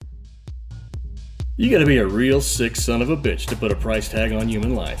You gotta be a real sick son of a bitch to put a price tag on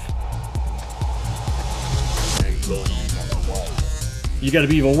human life. You gotta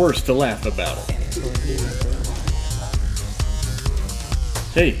be even worse to laugh about it.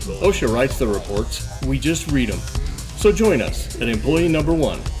 Hey, OSHA writes the reports, we just read them. So join us at Employee Number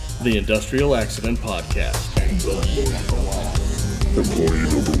 1, the Industrial Accident Podcast. Employee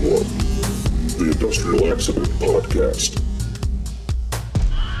Number 1, the Industrial Accident Podcast.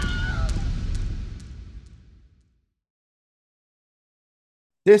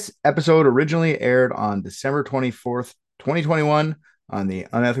 This episode originally aired on December 24th, 2021 on the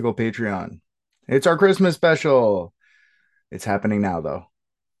Unethical Patreon. It's our Christmas special. It's happening now, though.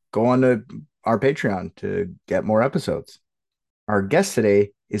 Go on to our Patreon to get more episodes. Our guest today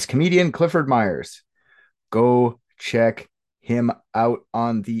is comedian Clifford Myers. Go check him out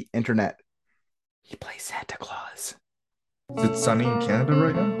on the internet. He plays Santa Claus. Is it sunny in Canada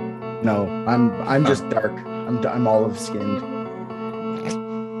right now? No, I'm just dark. I'm olive skinned.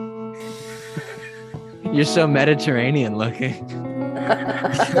 You're so Mediterranean looking.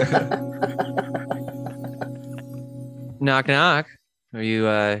 Knock knock. Are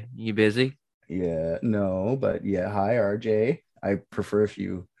you busy? Yeah, no, but yeah. Hi, RJ. I prefer if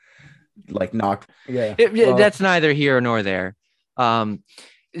you like knock. Yeah, well, That's neither here nor there.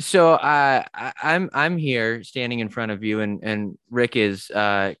 So I'm here standing in front of you, and Rick is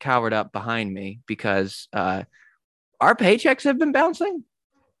cowered up behind me because our paychecks have been bouncing.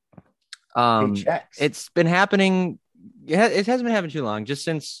 paychecks. It's been happening. It hasn't been happening too long, just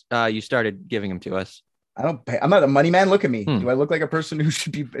since you started giving them to us. I don't pay. I'm not a money man. Look at me. Do I look like a person who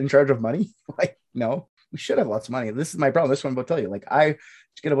should be in charge of money? Like, no, we should have lots of money. This is my problem. This is what I'm about to tell you. Like, I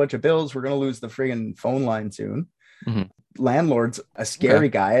just get a bunch of bills. We're going to lose the friggin' phone line soon. Mm-hmm. Landlord's a scary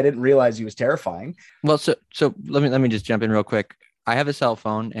guy. I didn't realize he was terrifying. Well, so let me just jump in real quick. I have a cell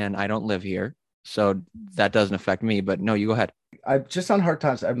phone and I don't live here, so that doesn't affect me. But no, you go ahead. I'm just on hard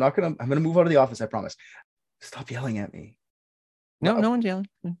times. I'm going to move out of the office. I promise. Stop yelling at me. No one's yelling.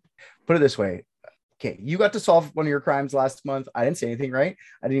 Put it this way. Okay, you got to solve one of your crimes last month. I didn't say anything, right?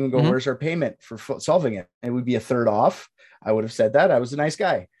 I didn't even go, where's our payment for solving it? It would be a third off. I would have said that. I was a nice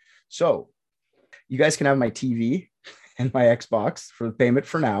guy. So you guys can have my TV and my Xbox for the payment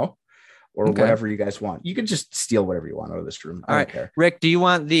for now, or whatever you guys want. You can just steal whatever you want out of this room. I don't care. Rick, do you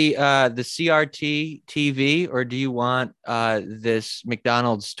want the CRT TV, or do you want this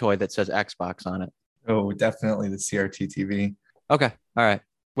McDonald's toy that says Xbox on it? Oh, definitely the CRT TV. Okay. All right.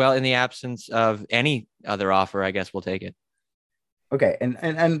 Well, in the absence of any other offer, I guess we'll take it. Okay.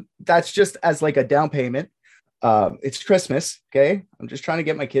 And that's just as like a down payment. It's Christmas. Okay. I'm just trying to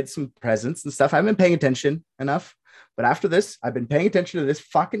get my kids some presents and stuff. I haven't been paying attention enough, but after this, I've been paying attention to this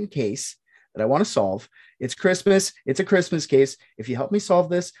fucking case that I want to solve. It's Christmas. It's a Christmas case. If you help me solve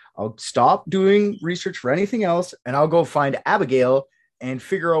this, I'll stop doing research for anything else, and I'll go find Abigail and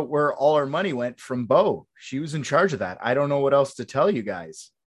figure out where all our money went from Bo. She was in charge of that. I don't know what else to tell you guys.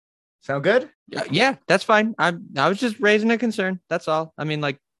 Sound good? Yeah, that's fine. I was just raising a concern. That's all. I mean,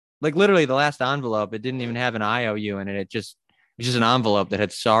 like literally the last envelope, it didn't even have an IOU in it. It's just an envelope that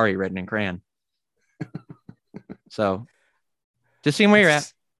had sorry written in crayon. So just seeing where you're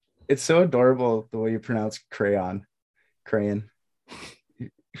at. It's so adorable the way you pronounce crayon. Okay.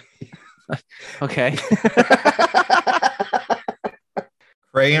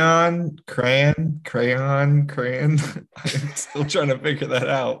 Crayon. I'm still trying to figure that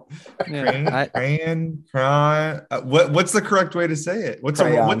out. Yeah, Crayon. What's the correct way to say it? What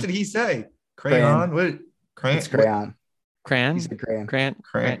did he say? Crayon. What? Crayon. It's crayon. Crayon. He said crayon.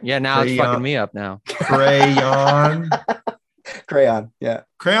 Crayon. Yeah, now it's fucking me up now. Crayon. Crayon. Yeah.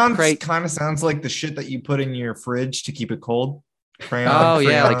 Crayon kind of sounds like the shit that you put in your fridge to keep it cold. Crayon. Oh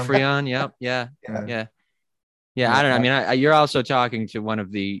yeah, Freon. like Freon. Yep. Yeah. I don't know. I mean, you're also talking to one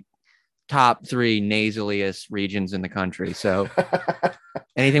of the top 3 nasaliest regions in the country. So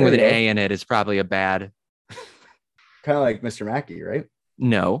anything with an A in it is probably a bad. Kind of like Mr. Mackey, right?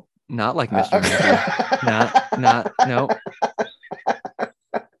 No, not like Mr. Mackey. No.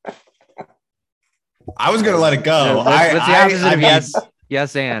 I was gonna let it go. What's the opposite of yes?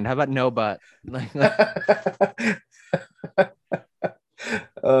 Yes, and how about no but?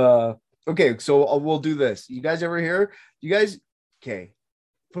 Okay, so we'll do this. You guys ever hear? Okay,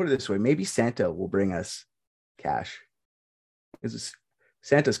 put it this way. Maybe Santa will bring us cash.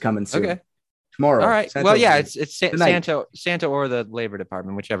 Santa's coming soon. Okay. Tomorrow. All right. Santa's well, yeah, coming. it's Tonight. Santa or the Labor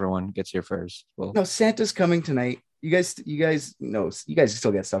Department, whichever one gets here first. Well, No, Santa's coming tonight. You guys know. You guys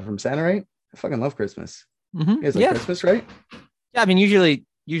still get stuff from Santa, right? I fucking love Christmas. You guys like Christmas, right? Yeah, I mean,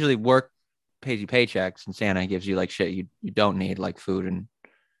 usually work pays you paychecks, and Santa gives you like shit you don't need, like food and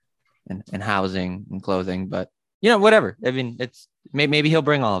and housing and clothing. But whatever. I mean, it's maybe he'll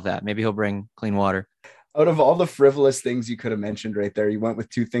bring all of that. Maybe he'll bring clean water. Out of all the frivolous things you could have mentioned right there, you went with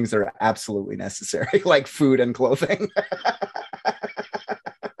two things that are absolutely necessary, like food and clothing.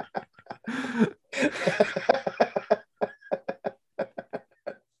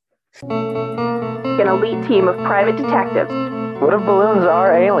 An elite team of private detectives. What if balloons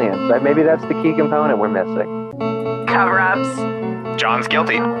are aliens? Maybe that's the key component we're missing. Cover-ups. John's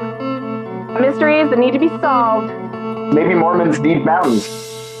guilty. Mysteries that need to be solved. Maybe Mormons need mountains.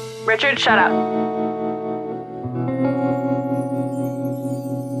 Richard, shut up.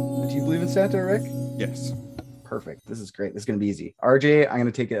 Do you believe in Santa, Rick? Yes. Perfect. This is great. This is going to be easy. RJ, I'm going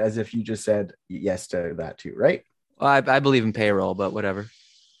to take it as if you just said yes to that too, right? Well, I believe in payroll, but whatever.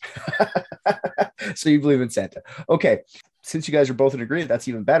 So you believe in Santa. Okay. Since you guys are both in agreement, that's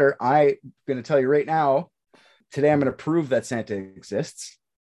even better. I'm going to tell you right now, today I'm going to prove that Santa exists.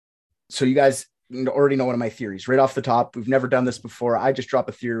 So you guys already know one of my theories right off the top. We've never done this before. I just drop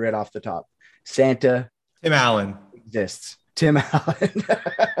a theory right off the top. Santa Tim Allen exists. Tim Allen,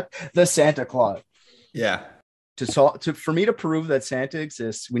 the Santa Claus. Yeah. For me to prove that Santa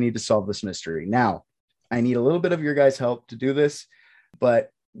exists, we need to solve this mystery. Now, I need a little bit of your guys' help to do this,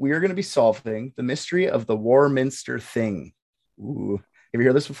 but we are going to be solving the mystery of the Warminster thing. Ooh. Have you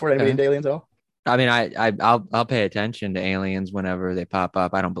heard this before? Anybody into aliens at all? I mean, I'll pay attention to aliens whenever they pop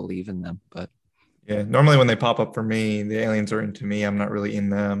up. I don't believe in them, but yeah. Normally, when they pop up for me, the aliens are into me. I'm not really in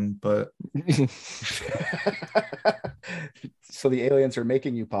them, but so the aliens are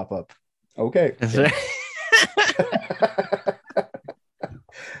making you pop up. Okay.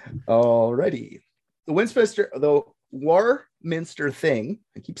 Alrighty. The Warminster thing.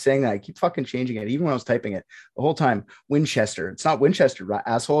 I keep saying that. I keep fucking changing it, even when I was typing it the whole time. Winchester. It's not Winchester,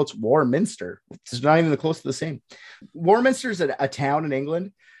 asshole. It's Warminster. It's not even close to the same. Warminster is a town in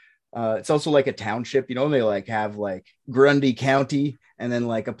England. It's also like a township. They like have like Grundy County and then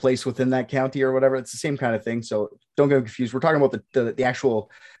like a place within that county or whatever. It's the same kind of thing. So don't get confused. We're talking about the actual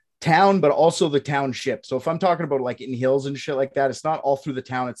town, but also the township. So if I'm talking about like in hills and shit like that, it's not all through the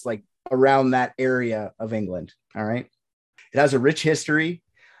town. It's like around that area of England. All right. It has a rich history.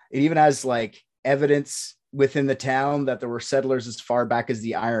 It even has like evidence within the town that there were settlers as far back as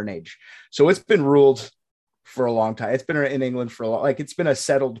the Iron Age. So it's been ruled for a long time. It's been in England for it's been a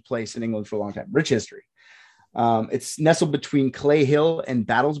settled place in England for a long time. Rich history. It's nestled between Clay Hill and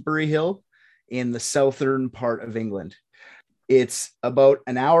Battlesbury Hill in the southern part of England. It's about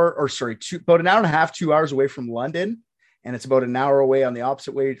an hour and a half, 2 hours away from London. And it's about an hour away on the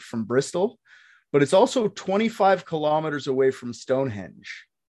opposite way from Bristol. But it's also 25 kilometers away from Stonehenge.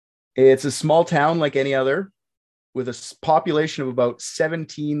 It's a small town like any other with a population of about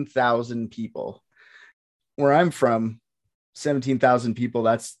 17,000 people. Where I'm from, 17,000 people,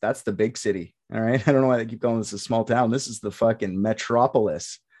 that's the big city. All right. I don't know why they keep calling this a small town. This is the fucking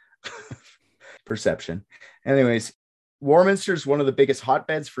metropolis. Perception. Anyways, Warminster is one of the biggest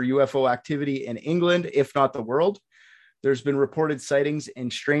hotbeds for UFO activity in England, if not the world. There's been reported sightings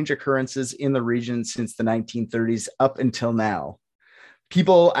and strange occurrences in the region since the 1930s up until now.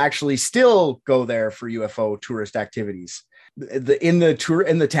 People actually still go there for UFO tourist activities. In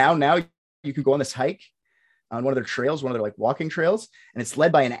the town now, you can go on this hike on one of their trails, one of their like walking trails, and it's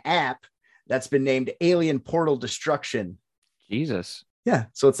led by an app that's been named Alien Portal Destruction. Jesus. Yeah.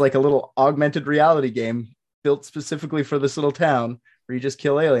 So it's like a little augmented reality game built specifically for this little town where you just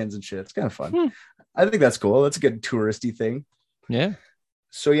kill aliens and shit. It's kind of fun. I think that's cool. That's a good touristy thing. Yeah.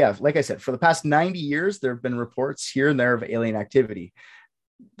 So yeah, like I said, for the past 90 years, there have been reports here and there of alien activity.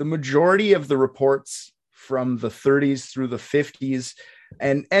 The majority of the reports from the 30s through the 50s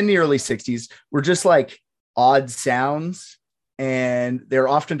and the early 60s were just like odd sounds. And they're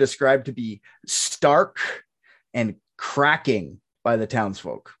often described to be stark and cracking by the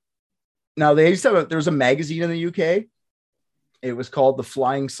townsfolk. Now, there was a magazine in the UK. It was called the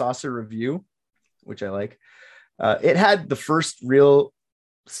Flying Saucer Review, which I like. It had the first real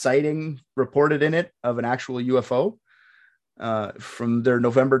sighting reported in it of an actual UFO from their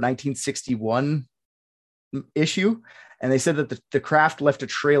November 1961 issue. And they said that the craft left a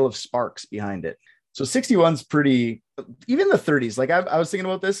trail of sparks behind it. So 61's pretty, even the 30s. Like I was thinking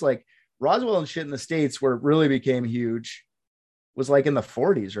about this, like Roswell and shit in the States where it really became huge was like in the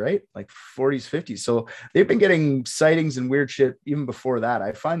 40s, right? Like 40s, 50s. So they've been getting sightings and weird shit even before that.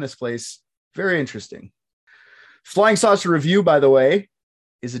 I find this place very interesting. Flying Saucer Review, by the way,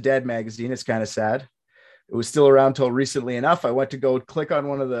 is a dead magazine. It's kind of sad. It was still around till recently enough. I went to go click on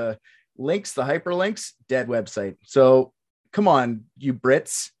one of the links, the hyperlinks, dead website. So come on, you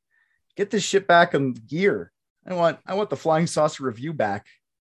Brits, get this shit back on gear. I want the Flying Saucer Review back.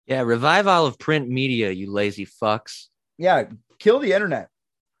 Yeah, revive all of print media, you lazy fucks. Yeah, kill the internet.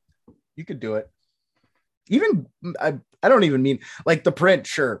 You could do it. Even I don't even mean like the print,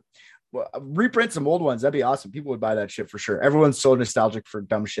 sure. Well, reprint some old ones. That'd be awesome. People would buy that shit for sure. Everyone's so nostalgic for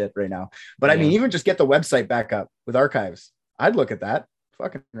dumb shit right now. But I mean, even just get the website back up with archives. I'd look at that.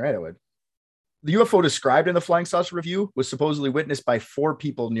 Fucking right, I would. The UFO described in the Flying Saucer Review was supposedly witnessed by 4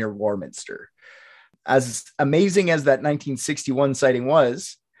 people near Warminster. As amazing as that 1961 sighting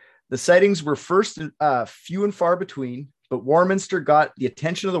was, the sightings were first few and far between, but Warminster got the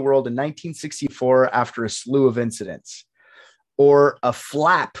attention of the world in 1964 after a slew of incidents, or a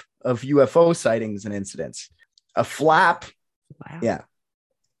flap of UFO sightings and incidents. A flap. Wow.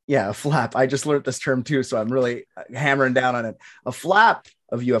 Yeah, a flap. I just learned this term too, so I'm really hammering down on it. A flap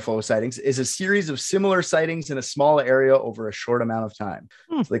of UFO sightings is a series of similar sightings in a small area over a short amount of time.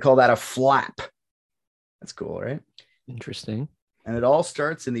 So they call that a flap. That's cool, right? Interesting. And it all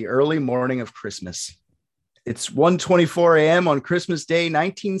starts in the early morning of Christmas. It's 1:24 a.m. on Christmas Day,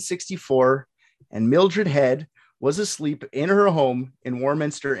 1964, and Mildred Head was asleep in her home in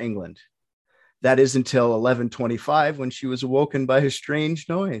Warminster, England. That is until 11:25 when she was awoken by a strange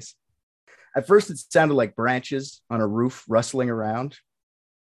noise. At first, it sounded like branches on a roof rustling around.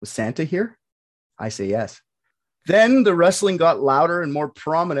 Was Santa here? I say yes. Then the rustling got louder and more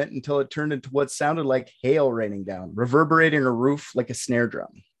prominent until it turned into what sounded like hail raining down, reverberating a roof like a snare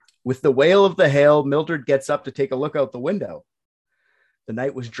drum. With the wail of the hail, Mildred gets up to take a look out the window. The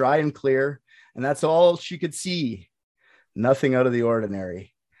night was dry and clear, and that's all she could see. Nothing out of the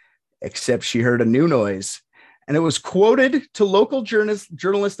ordinary, except she heard a new noise. And it was quoted to local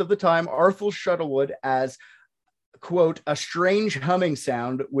journalist of the time, Arthur Shuttlewood, as, quote, a strange humming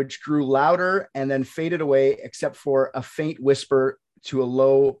sound, which grew louder and then faded away, except for a faint whisper to a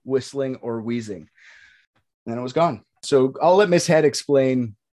low whistling or wheezing. And then it was gone. So I'll let Miss Head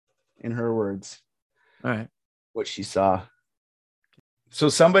explain in her words. All right. What she saw. So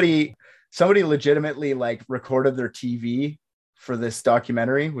somebody legitimately like recorded their TV for this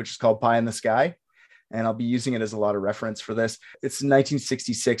documentary, which is called Pie in the Sky. And I'll be using it as a lot of reference for this. It's a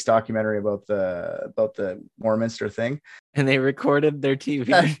 1966 documentary about the Warminster thing. And they recorded their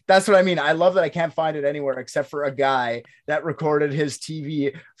TV. That's what I mean. I love that I can't find it anywhere except for a guy that recorded his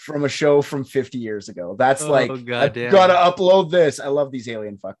TV from a show from 50 years ago. That's I've got to upload this. I love these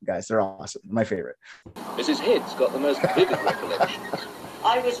alien fucking guys. They're awesome. My favorite. Mrs. Head's got the most vivid recollections.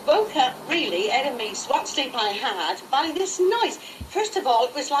 I was woke up really out of me what sleep I had by this noise. First of all,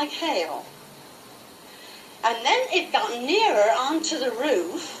 it was like hail. And then it got nearer onto the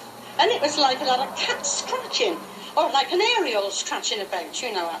roof, and it was like a lot of cats scratching, or like an aerial scratching about,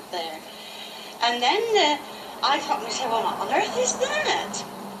 you know, up there. And then I thought to myself, well, what on earth is that?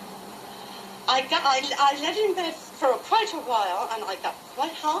 I lay in bed for quite a while, and I got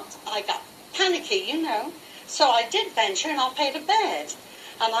quite hot. I got panicky, you know. So I did venture, and I paid to bed.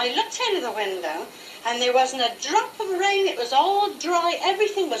 And I looked out of the window, and there wasn't a drop of rain. It was all dry.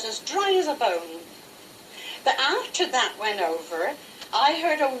 Everything was as dry as a bone. But after that went over, I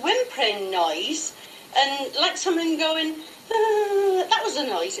heard a whimpering noise, and like someone going, that was the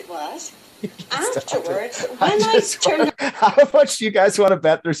noise it was. Afterwards, when I turned... How much do you guys want to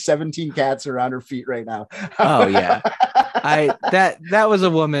bet there's 17 cats around her feet right now? Oh, yeah. That was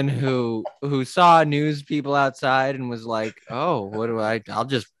a woman who saw news people outside and was like, oh, I'll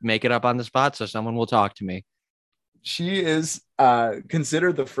just make it up on the spot so someone will talk to me. She is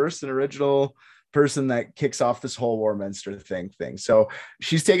considered the first and original person that kicks off this whole Warminster thing. So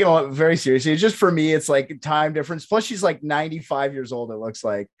she's taken a lot very seriously. It's just for me, it's like time difference. Plus she's like 95 years old. It looks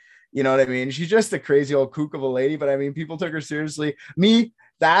like, you know what I mean? She's just a crazy old kook of a lady, but I mean, people took her seriously. Me,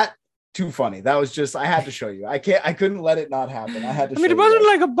 that too funny. That was just, I had to show you. I couldn't let it not happen. I had to it wasn't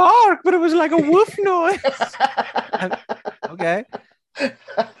like a bark, but it was like a woof noise. Okay.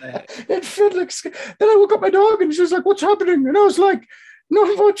 It felt like, then I woke up my dog and she was like, what's happening? And I was like,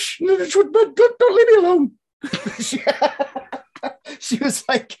 not much. Don't leave me alone. She was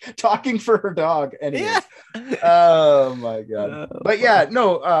like talking for her dog. Anyways. Yeah. Oh my god. But yeah,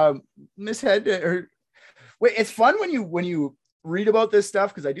 no. Miss Head. Wait, it's fun when you read about this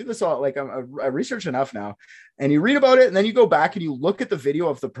stuff, because I do this all. Like I research enough now, and you read about it, and then you go back and you look at the video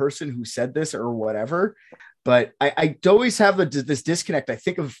of the person who said this or whatever. But I always have this disconnect. I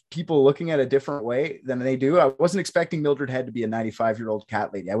think of people looking at a different way than they do. I wasn't expecting Mildred Head to be a 95-year-old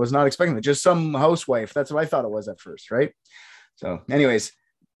cat lady. I was not expecting that. Just some housewife. That's what I thought it was at first, right? So anyways,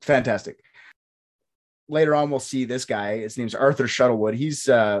 fantastic. Later on, we'll see this guy. His name's Arthur Shuttlewood. He's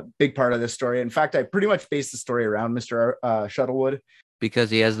a big part of this story. In fact, I pretty much based the story around Mr. Shuttlewood. Because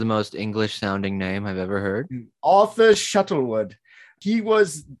he has the most English-sounding name I've ever heard. Arthur Shuttlewood. He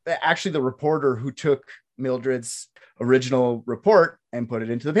was actually the reporter who took Mildred's original report and put it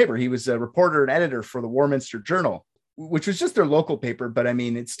into the paper. He was a reporter and editor for the Warminster Journal, which was just their local paper, but I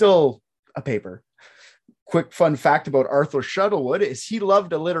mean, it's still a paper. Quick fun fact about Arthur Shuttlewood is he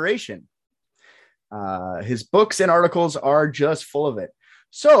loved alliteration. His books and articles are just full of it.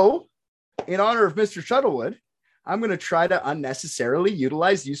 So, in honor of Mr. Shuttlewood, I'm going to try to unnecessarily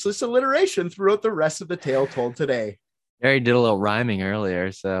utilize useless alliteration throughout the rest of the tale told today. Harry did a little rhyming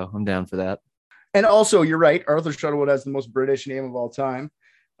earlier, so I'm down for that. And also, you're right, Arthur Shuttlewood has the most British name of all time,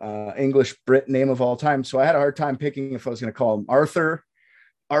 English Brit name of all time. So I had a hard time picking if I was going to call him Arthur,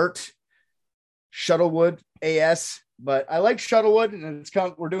 Art, Shuttlewood, AS. But I like Shuttlewood, and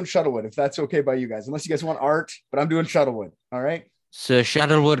we're doing Shuttlewood, if that's okay by you guys. Unless you guys want Art, but I'm doing Shuttlewood. All right? So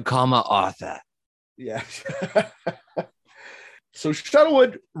Shuttlewood, Arthur. Yeah. So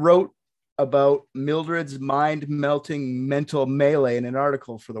Shuttlewood wrote about Mildred's mind-melting mental melee in an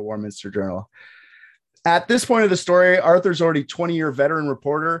article for the Warminster Journal. At this point of the story, Arthur's already 20-year veteran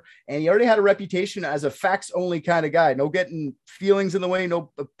reporter, and he already had a reputation as a facts-only kind of guy. No getting feelings in the way,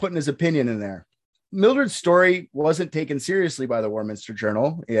 no putting his opinion in there. Mildred's story wasn't taken seriously by the Warminster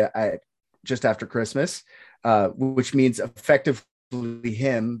Journal just after Christmas, which means effectively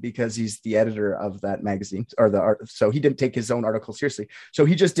him because he's the editor of that magazine or the art. So he didn't take his own article seriously. So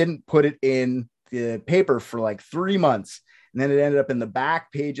he just didn't put it in the paper for like 3 months. And then it ended up in the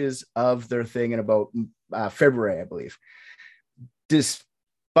back pages of their thing in about February, I believe.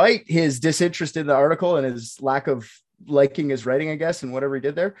 Despite his disinterest in the article and his lack of liking his writing, I guess, and whatever he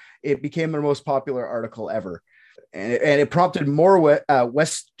did there, it became their most popular article ever. And it prompted more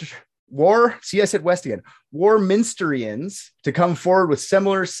Warminsterians to come forward with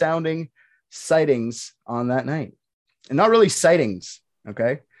similar sounding sightings on that night. And not really sightings,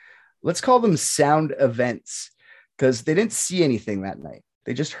 okay? Let's call them sound events, because they didn't see anything that night.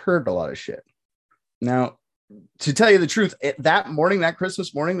 They just heard a lot of shit. Now, to tell you the truth, that morning, that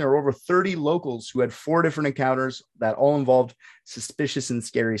Christmas morning, there were over 30 locals who had 4 different encounters that all involved suspicious and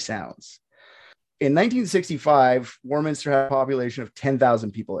scary sounds. In 1965, Warminster had a population of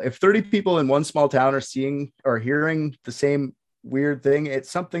 10,000 people. If 30 people in one small town are seeing or hearing the same weird thing,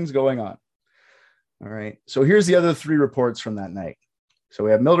 something's going on. All right. So here's the other 3 reports from that night. So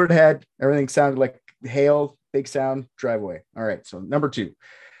we have Mildred Head. Everything sounded like hail, big sound, driveway. All right. So number 2,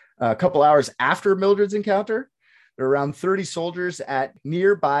 a couple hours after Mildred's encounter, there were around 30 soldiers at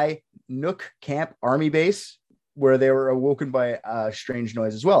nearby Nook Camp Army Base, where they were awoken by a strange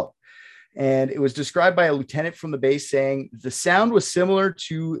noise as well. And it was described by a lieutenant from the base saying the sound was similar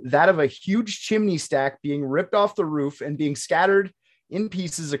to that of a huge chimney stack being ripped off the roof and being scattered in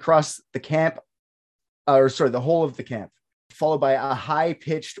pieces across the camp, the whole of the camp, followed by a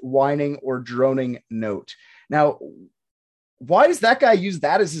high-pitched whining or droning note. Now, why does that guy use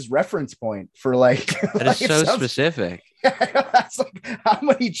that as his reference point for like? That is so specific. That's like, how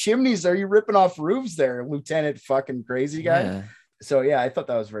many chimneys are you ripping off roofs there, Lieutenant fucking crazy guy? Yeah. So yeah, I thought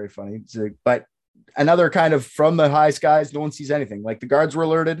that was very funny. But another kind of from the high skies, no one sees anything. Like the guards were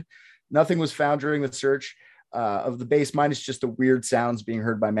alerted, nothing was found during the search of the base, minus just the weird sounds being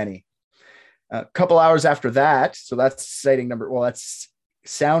heard by many. A couple hours after that, so that's that's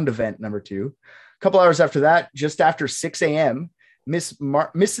sound event number 2. A couple hours after that, just after 6 a.m.,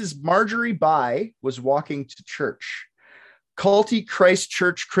 Mrs. Marjorie By was walking to church. Culty Christ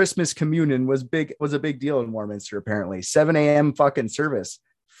Church Christmas communion was a big deal in Warminster, apparently. 7 a.m. fucking service.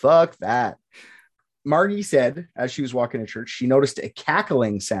 Fuck that. Margie said, as she was walking to church, she noticed a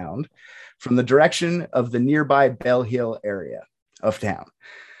cackling sound from the direction of the nearby Bell Hill area of town.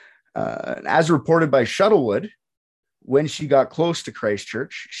 As reported by Shuttlewood, when she got close to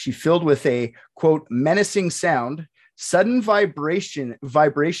Christchurch, she filled with a, quote, menacing sound. Sudden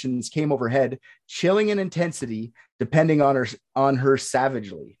vibrations came overhead, chilling in intensity, depending on her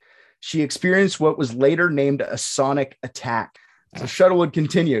savagely. She experienced what was later named a sonic attack. So Shuttlewood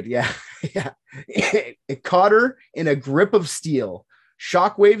continued. Yeah. It caught her in a grip of steel.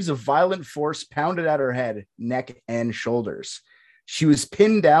 Shockwaves of violent force pounded at her head, neck, and shoulders. She was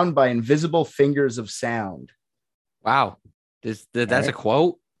pinned down by invisible fingers of sound. Wow. That's right. A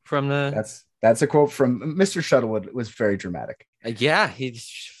quote from the... That's a quote from Mr. Shuttlewood. It was very dramatic. Yeah, he's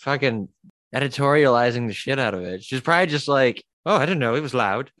fucking editorializing the shit out of it. She's probably just like, oh, I didn't know, it was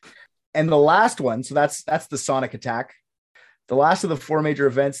loud. And the last one, so that's the sonic attack. The last of the 4 major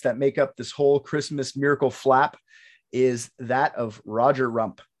events that make up this whole Christmas miracle flap is that of Roger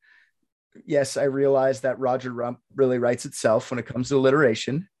Rump. Yes, I realize that Roger Rump really writes itself when it comes to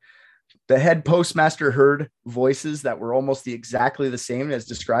alliteration. The head postmaster heard voices that were almost exactly the same as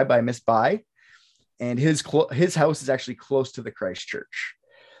described by Miss By. and his house is actually close to the Christ Church.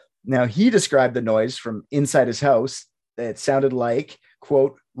 Now, he described the noise from inside his house. It sounded like,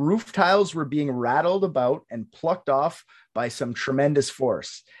 quote, roof tiles were being rattled about and plucked off by some tremendous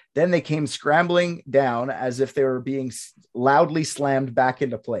force. Then they came scrambling down as if they were being loudly slammed back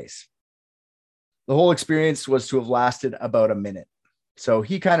into place. The whole experience was to have lasted about a minute. So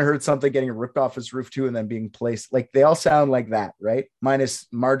he kind of heard something getting ripped off his roof too, and then being placed. Like, they all sound like that, right? Minus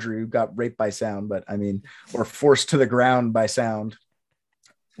Marjorie, who got raped by sound, but I mean, or forced to the ground by sound,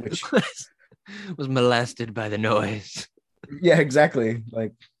 which was molested by the noise. Yeah, exactly.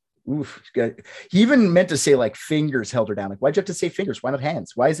 Like, oof. He even meant to say like fingers held her down. Like, why'd you have to say fingers? Why not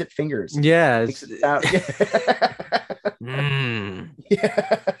hands? Why is it fingers? Yeah.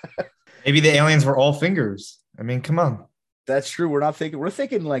 Yeah. Maybe the aliens were all fingers. I mean, come on. That's true. We're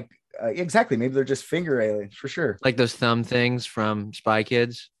thinking like, exactly. Maybe they're just finger aliens for sure. Like those thumb things from Spy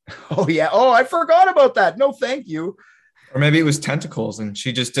Kids. Oh, yeah. Oh, I forgot about that. No, thank you. Or maybe it was tentacles and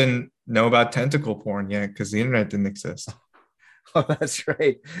she just didn't know about tentacle porn yet because the internet didn't exist. Oh, that's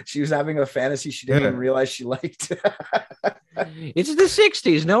right. She was having a fantasy she didn't even realize she liked. It's the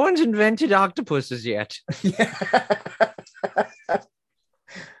 60s. No one's invented octopuses yet. Yeah.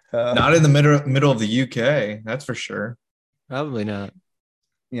 Not in the middle of the UK, that's for sure. Probably not.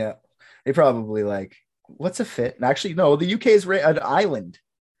 Yeah. They probably like, what's a fit? And actually, no, the UK is an island.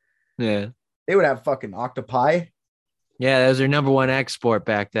 Yeah. They would have fucking octopi. Yeah, that was their number one export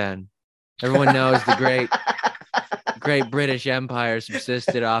back then. Everyone knows the great British Empire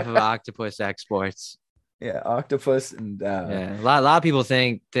subsisted off of octopus exports. Yeah, octopus and yeah, a lot of people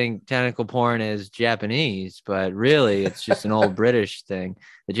think tentacle porn is Japanese, but really it's just an old British thing.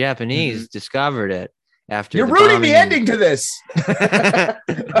 The Japanese discovered it after. You're ruining the ending to this.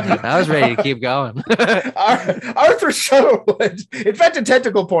 I was ready to keep going. Arthur Shuttlewood invented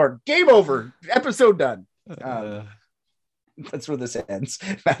tentacle porn. Game over. Episode done. That's where this ends.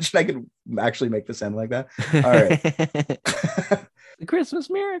 Imagine I could actually make this end like that. All right. The Christmas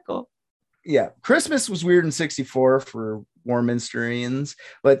miracle. Yeah. Christmas was weird in 64 for Warminsterians,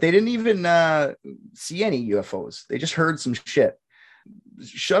 but they didn't even see any UFOs. They just heard some shit.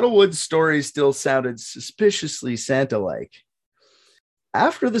 Shuttlewood's stories still sounded suspiciously Santa-like.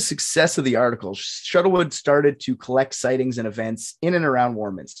 After the success of the article, Shuttlewood started to collect sightings and events in and around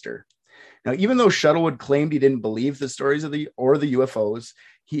Warminster. Now, even though Shuttlewood claimed he didn't believe the stories of the UFOs,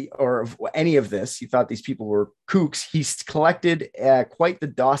 or of any of this, he thought these people were kooks. He collected quite the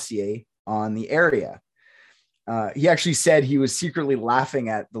dossier on the area. He actually said he was secretly laughing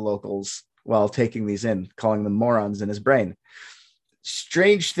at the locals while taking these in, calling them morons in his brain.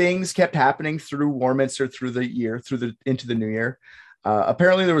 Strange things kept happening through Warminster through the year, into the new year.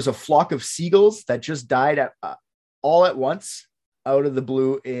 Apparently, there was a flock of seagulls that just died all at once out of the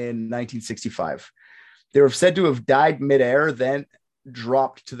blue in 1965. They were said to have died midair, then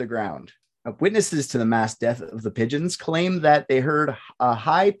dropped to the ground. Witnesses to the mass death of the pigeons claim that they heard a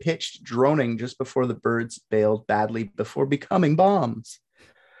high-pitched droning just before the birds bailed badly before becoming bombs.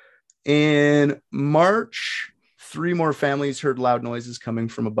 In March, 3 more families heard loud noises coming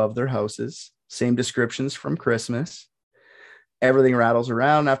from above their houses. Same descriptions from Christmas. Everything rattles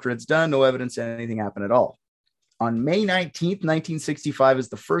around. After it's done, no evidence that anything happened at all. On May 19th, 1965 is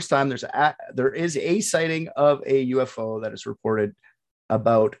the first time there is a sighting of a UFO that is reported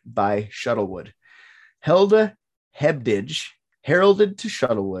about by Shuttlewood. Hilda Hebdige heralded to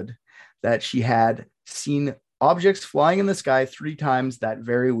Shuttlewood that she had seen objects flying in the sky 3 times that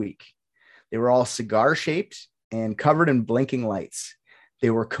very week. They were all cigar-shaped and covered in blinking lights. They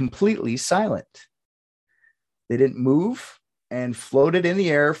were completely silent. They didn't move and floated in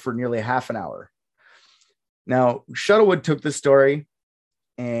the air for nearly half an hour. Now, Shuttlewood took this story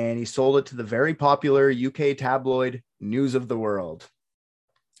and he sold it to the very popular UK tabloid News of the World.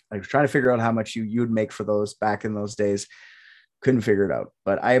 I was trying to figure out how much you'd make for those back in those days. Couldn't figure it out,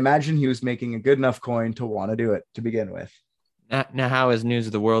 but I imagine he was making a good enough coin to want to do it to begin with. Now, how is News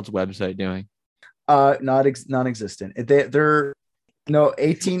of the World's website doing? Non-existent. They're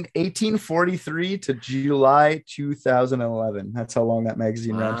 1843 to July 2011. That's how long that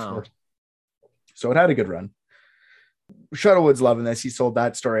magazine ran for. So it had a good run. Shuttlewood's loving this. He sold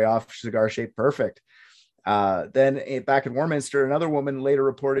that story off. Cigar shaped, perfect. Then back in Warminster, another woman later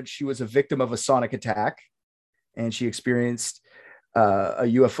reported she was a victim of a sonic attack, and she experienced a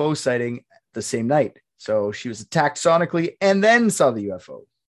UFO sighting the same night. So she was attacked sonically and then saw the UFO.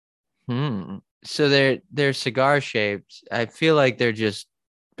 So they're cigar shaped. I feel like they're just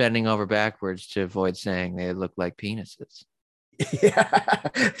bending over backwards to avoid saying they look like penises. Yeah,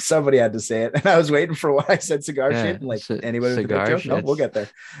 somebody had to say it, and I was waiting for what I said. Cigar shape. And like anybody with a dick joke? No, we'll get there.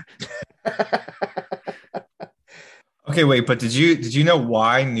 Okay, wait, but did you know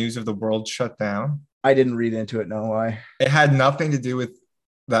why News of the World shut down? I didn't read into it. No, why? It had nothing to do with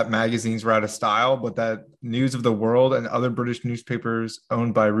that magazines were out of style, but that News of the World and other British newspapers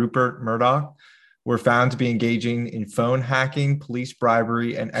owned by Rupert Murdoch were found to be engaging in phone hacking, police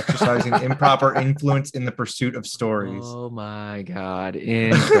bribery, and exercising improper influence in the pursuit of stories. Oh my God.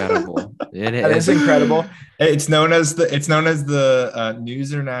 Incredible. That is incredible. It's known as the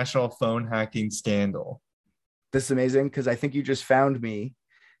News International phone hacking scandal. This is amazing because I think you just found me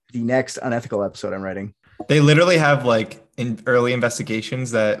the next unethical episode I'm writing. They literally have like in early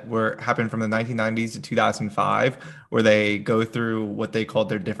investigations that happened from the 1990s to 2005, where they go through what they called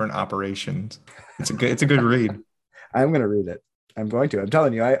their different operations. It's a good read. I'm going to read it. I'm going to. I'm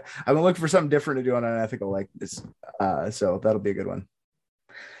telling you, I'm looking for something different to do on unethical like this. So that'll be a good one.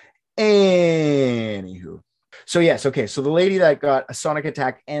 Anywho. So yes, okay. So the lady that got a sonic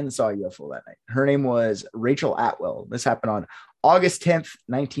attack and saw a UFO that night, her name was Rachel Atwell. This happened on August 10th,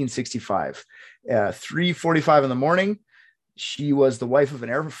 1965. 3:45 in the morning. She was the wife of an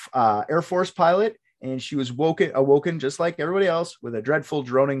Air Force pilot, and she was awoken just like everybody else with a dreadful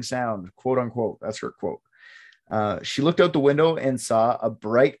droning sound, quote unquote. That's her quote. She looked out the window and saw a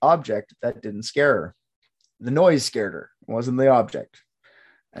bright object that didn't scare her. The noise scared her. It wasn't the object.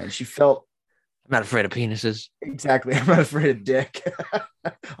 And she felt, I'm not afraid of penises. Exactly. I'm not afraid of dick.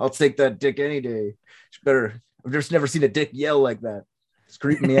 I'll take that dick any day. It's better. I've just never seen a dick yell like that. It's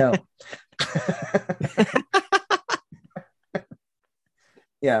creeping me out.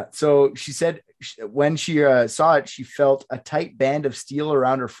 Yeah. So she said when she saw it, she felt a tight band of steel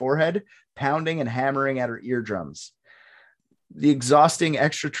around her forehead, pounding and hammering at her eardrums. The exhausting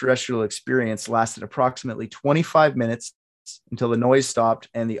extraterrestrial experience lasted approximately 25 minutes until the noise stopped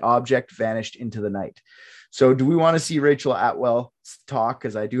and the object vanished into the night. So do we want to see Rachel Atwell talk?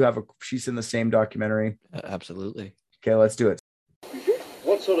 Because I do have she's in the same documentary. Absolutely. Okay, let's do it.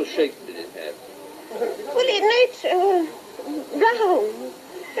 What sort of shape did it have? Well, it's round.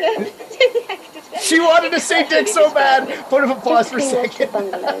 She wanted to say dick so bad. Put a applause for a second.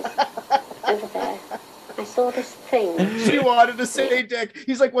 Bungalows over there. I saw this thing. She wanted to say dick.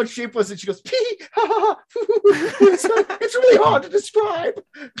 He's like, what shape was it? She goes, pee. It's really hard to describe.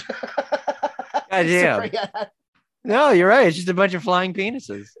 God damn. No, you're right. It's just a bunch of flying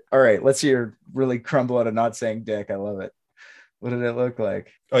penises. All right, let's see her really crumble out of not saying dick. I love it. What did it look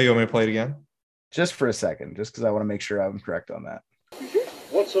like? Oh, you want me to play it again? Just for a second, just because I want to make sure I'm correct on that.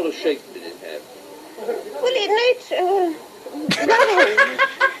 What sort of shape did it have? Well, it's round.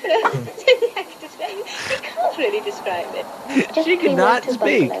 You can't really describe it. She could not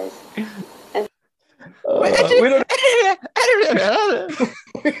speak.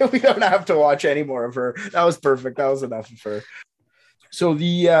 We don't have to watch any more of her. That was perfect. That was enough of her. So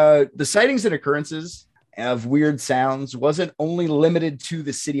the sightings and occurrences of weird sounds wasn't only limited to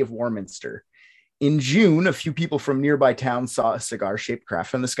the city of Warminster. In June, a few people from nearby towns saw a cigar-shaped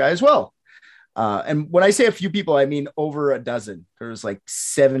craft in the sky as well. And when I say a few people, I mean over a dozen. There was like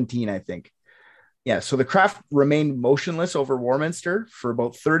 17, I think. Yeah, so the craft remained motionless over Warminster for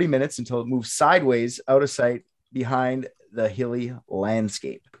about 30 minutes until it moved sideways out of sight behind the hilly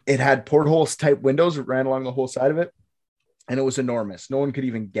landscape. It had portholes type windows that ran along the whole side of it, and it was enormous. No one could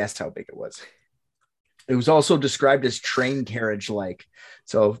even guess how big it was. It was also described as train carriage-like.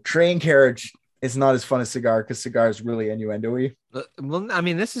 So train carriage is not as fun as cigar because cigar is really innuendo-y. Well, I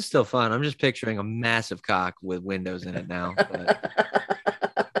mean, this is still fun. I'm just picturing a massive cock with windows in it now.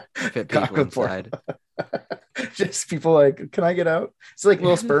 Fit people inside. Just people like, can I get out? It's like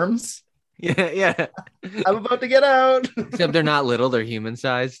little sperms. Yeah. I'm about to get out. Except they're not little, they're human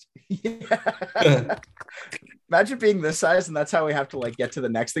sized. Yeah. Imagine being this size, and that's how we have to like get to the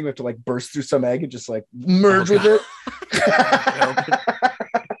next thing. We have to like burst through some egg and just like merge with it.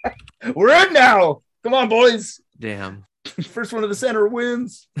 We're in now. Come on, boys. Damn. First one to the center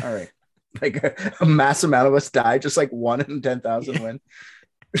wins. All right. Like a mass amount of us die, just like 1 in 10,000 win.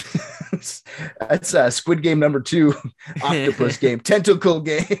 That's Squid Game number 2, Octopus Game, Tentacle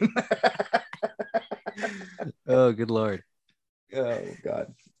Game. Oh, good Lord. Oh,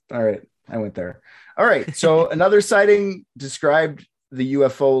 God. All right. I went there. All right. So another sighting described the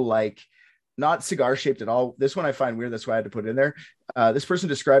UFO like not cigar shaped at all. This one I find weird. That's why I had to put it in there. This person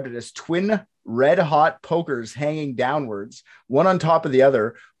described it as twin red hot pokers hanging downwards, one on top of the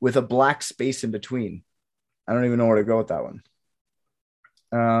other with a black space in between. I don't even know where to go with that one.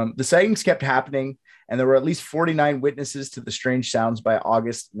 The sightings kept happening, and there were at least 49 witnesses to the strange sounds by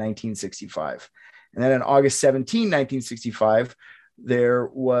August 1965. And then on August 17, 1965, there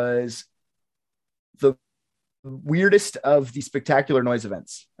was the weirdest of the spectacular noise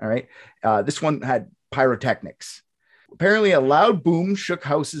events. All right. This one had pyrotechnics. Apparently, a loud boom shook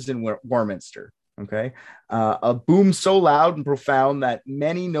houses in Warminster. Okay. A boom so loud and profound that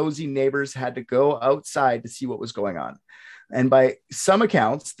many nosy neighbors had to go outside to see what was going on. And by some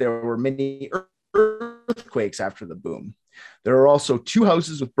accounts, there were many earthquakes after the boom. There are also 2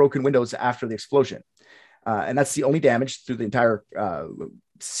 houses with broken windows after the explosion. And that's the only damage through the entire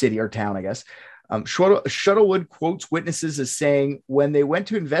city or town, I guess. Shuttlewood quotes witnesses as saying, when they went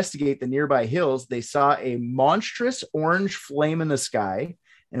to investigate the nearby hills, they saw a monstrous orange flame in the sky,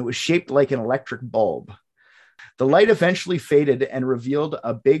 and it was shaped like an electric bulb. The light eventually faded and revealed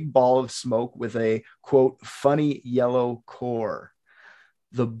a big ball of smoke with a, quote, funny yellow core.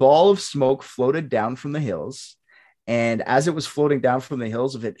 The ball of smoke floated down from the hills, and as it was floating down from the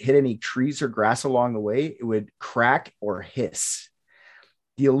hills, if it hit any trees or grass along the way, it would crack or hiss.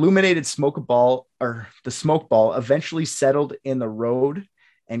 The illuminated smoke ball eventually settled in the road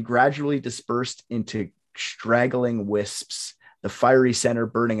and gradually dispersed into straggling wisps, the fiery center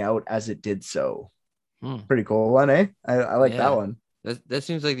burning out as it did so. Pretty cool one, eh? I like that one. That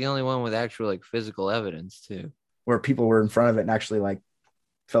seems like the only one with actual like physical evidence too, where people were in front of it and actually like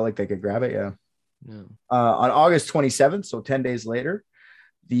felt like they could grab it. Yeah. On August 27th, so 10 days later,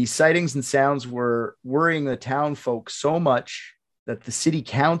 the sightings and sounds were worrying the town folk so much that the city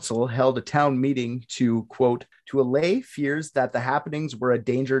council held a town meeting to, quote, to allay fears that the happenings were a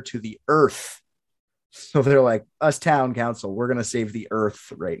danger to the earth. So they're like, us town council, we're going to save the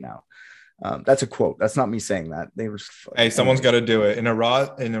earth right now. That's a quote. That's not me saying that. They were. Hey, someone's got to do it. In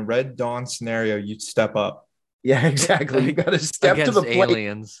a Red Dawn scenario, you'd step up. Yeah, exactly. You got to step to the plate.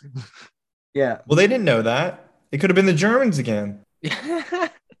 Aliens. Yeah. Well, they didn't know that. It could have been the Germans again.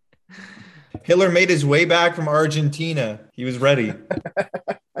 Hitler made his way back from Argentina. He was ready.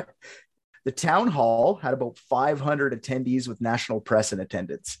 The town hall had about 500 attendees with national press in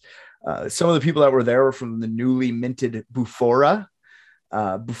attendance. Some of the people that were there were from the newly minted Bufora.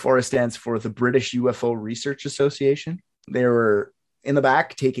 Bufora stands for the British UFO Research Association. They were in the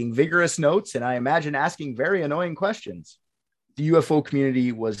back taking vigorous notes and I imagine asking very annoying questions. The UFO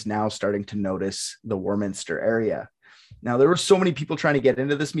community was now starting to notice the Warminster area. Now, there were so many people trying to get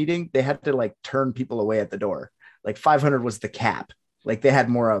into this meeting, they had to like turn people away at the door. Like 500 was the cap. Like they had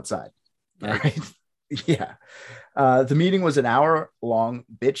more outside. All right. Yeah. The meeting was an hour-long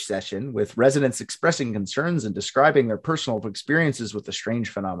bitch session with residents expressing concerns and describing their personal experiences with the strange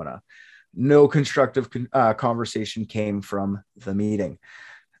phenomena. No constructive conversation came from the meeting.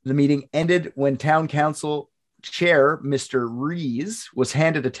 The meeting ended when town council chair, Mr. Rees, was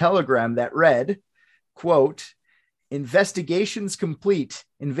handed a telegram that read, quote, investigations complete.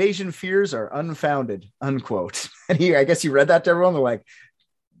 Invasion fears are unfounded, unquote. And I guess he read that to everyone. They're like,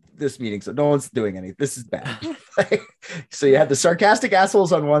 this meeting, so no one's doing anything. This is bad. So you had the sarcastic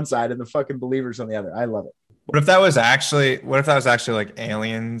assholes on one side and the fucking believers on the other. I love it. What if that was actually like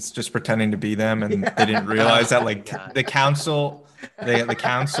aliens just pretending to be them and they didn't realize that like the council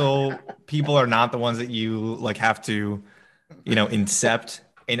people are not the ones that you like have to, incept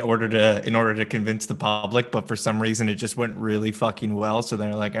in order to convince the public, but for some reason it just went really fucking well. So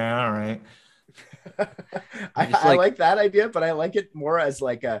they're like, all right. I like that idea, but I like it more as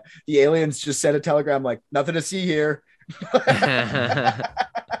like the aliens just sent a telegram like nothing to see here.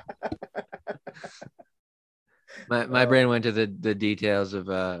 My brain went to the details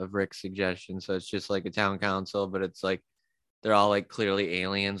of Rick's suggestion. So it's just like a town council, but it's like they're all like clearly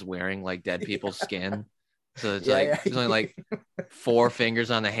aliens wearing like dead people's skin. So it's there's only like 4 fingers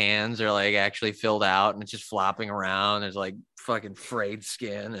on the hands. They're like actually filled out and it's just flopping around. There's like fucking frayed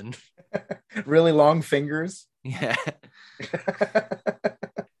skin and really long fingers. Yeah.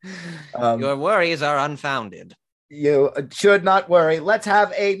 Your worries are unfounded. You should not worry. Let's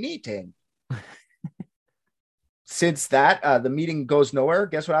have a meeting. Since that, the meeting goes nowhere.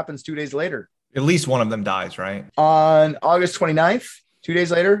 Guess what happens 2 days later? At least one of them dies, right? On August 29th, 2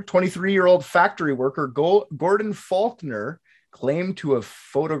 days later, 23-year-old factory worker Gordon Faulkner claimed to have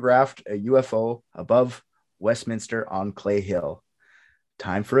photographed a UFO above Westminster on Clay Hill.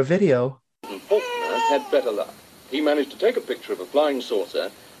 Time for a video. Faulkner had better luck. He managed to take a picture of a flying saucer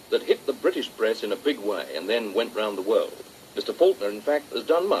that hit the British press in a big way and then went round the world. Mr. Faulkner, in fact, has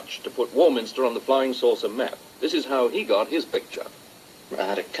done much to put Warminster on the flying saucer map. This is how he got his picture. I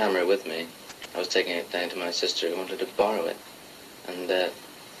had a camera with me. I was taking it down to my sister who wanted to borrow it. And,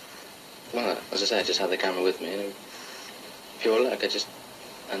 well, as I said, I just had the camera with me. And pure luck, I just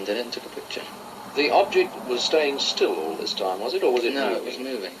undid it and took a picture. The object was staying still all this time, was it? Or was it moving? No, it was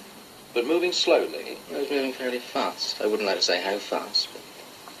moving. but moving slowly. It was moving fairly fast. I wouldn't like to say how fast, but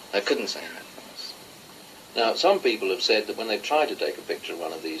I couldn't say how fast. Now, some people have said that when they've tried to take a picture of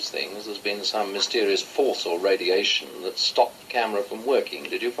one of these things, there's been some mysterious force or radiation that stopped the camera from working.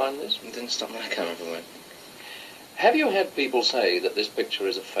 Did you find this? It didn't stop my camera from working. Have you had people say that this picture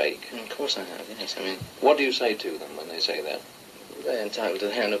is a fake? Of course I have, yes. I mean... What do you say to them when they say that? They're entitled to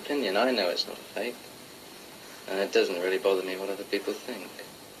their own opinion. I know it's not a fake. And it doesn't really bother me what other people think.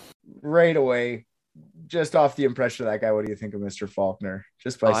 Right away, just off the impression of that guy, what do you think of Mr. Faulkner?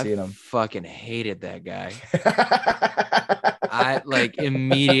 Just by seeing him. I fucking hated that guy. I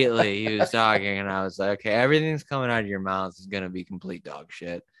immediately he was talking and I was like, okay, everything's coming out of your mouth is going to be complete dog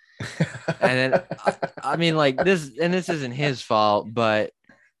shit. And then, I mean, this isn't his fault, but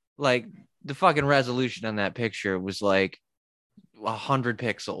the fucking resolution on that picture was 100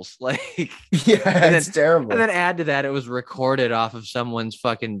 pixels. It's terrible. And then add to that, it was recorded off of someone's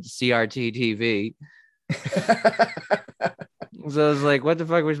fucking CRT TV. So I was like, what the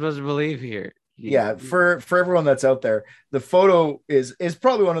fuck are we supposed to believe here? Yeah, for everyone that's out there, the photo is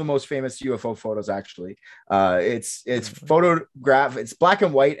probably one of the most famous UFO photos. Actually, it's photograph. It's black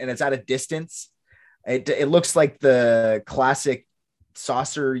and white, and it's at a distance. It looks like the classic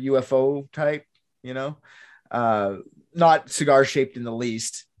saucer UFO type, not cigar shaped in the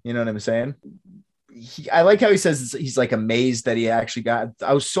least. You know what I'm saying? I like how he says he's amazed that he actually got.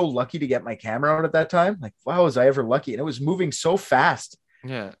 I was so lucky to get my camera out at that time. Wow, was I ever lucky? And it was moving so fast.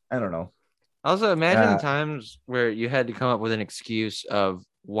 Yeah, I don't know. Also, imagine the times where you had to come up with an excuse of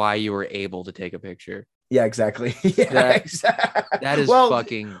why you were able to take a picture. Yeah, exactly. Exactly. That is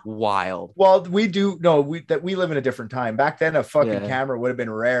fucking wild. Well, we live in a different time. Back then, a fucking camera would have been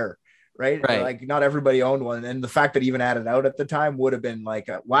rare, right? Not everybody owned one. And the fact that even had it out at the time would have been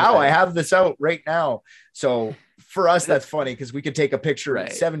wow, I have this out right now. So for us, that's funny because we could take a picture,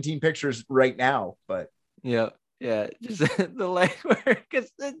 17 pictures right now. But yeah, just the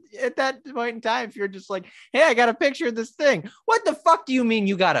because at that point in time, if you're just like, hey, I got a picture of this thing. What the fuck do you mean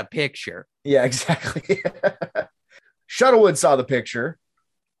you got a picture? Yeah, exactly. Shuttlewood saw the picture,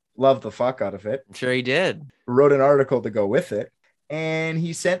 loved the fuck out of it. I'm sure he did. Wrote an article to go with it, and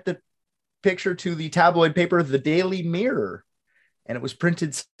he sent the picture to the tabloid paper, the Daily Mirror, and it was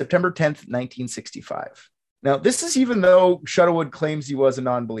printed September 10th, 1965. Now, this is even though Shuttlewood claims he was a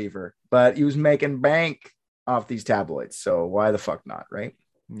non-believer, but he was making bank off these tabloids. So why the fuck not, right?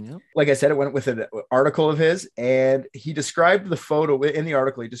 Yep. Like I said, it went with an article of his, and he described the photo in the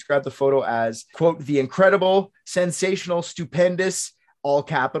article. He described the photo as, quote, the incredible, sensational, stupendous, all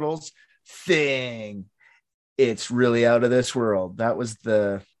capitals thing. It's really out of this world. That was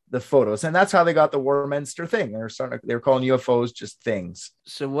the photos, and that's how they got the Warminster thing. They were calling UFOs just things.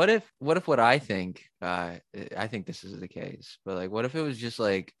 So what if what I think this is the case, but what if it was just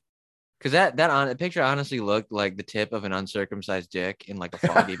because that picture honestly looked like the tip of an uncircumcised dick in a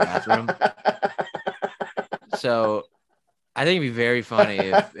foggy bathroom. So I think it'd be very funny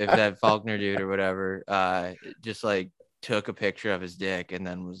if that Faulkner dude or whatever just took a picture of his dick and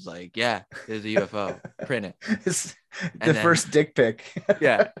then was like, yeah, there's a UFO, print it. The first dick pic.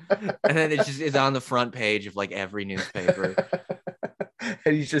 Yeah. And then it's on the front page of every newspaper.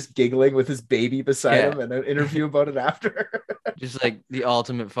 And he's just giggling with his baby beside him and an interview about it after. Just the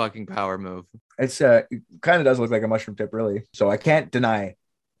ultimate fucking power move. It's it kind of does look like a mushroom tip, really. So I can't deny.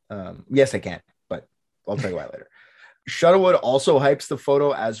 Yes, I can, but I'll tell you why later. Shuttlewood also hypes the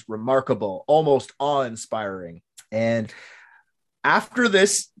photo as remarkable, almost awe-inspiring. And after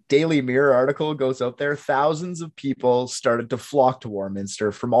this Daily Mirror article goes out there, thousands of people started to flock to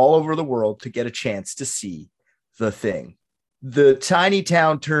Warminster from all over the world to get a chance to see the thing. The tiny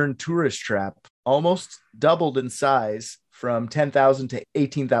town turned tourist trap almost doubled in size from 10,000 to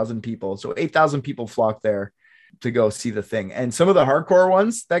 18,000 people. So 8,000 people flocked there to go see the thing. And some of the hardcore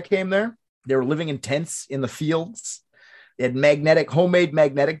ones that came there, they were living in tents in the fields. They had homemade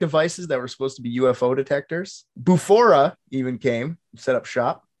magnetic devices that were supposed to be UFO detectors. Bufora even came, set up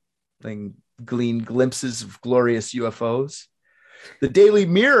shop, and gleaned glimpses of glorious UFOs. The Daily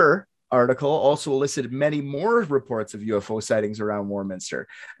Mirror article also elicited many more reports of UFO sightings around Warminster.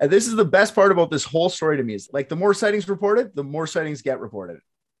 And this is the best part about this whole story to me is the more sightings reported, the more sightings get reported.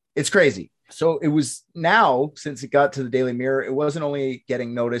 It's crazy. So it was now, since it got to the Daily Mirror, it wasn't only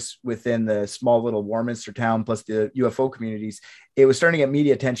getting noticed within the small little Warminster town plus the UFO communities, it was starting to get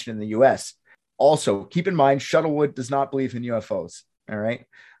media attention in the US. Also, keep in mind, Shuttlewood does not believe in UFOs. All right.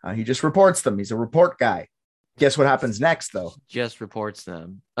 He just reports them. He's a report guy. Guess what happens next, though? Just reports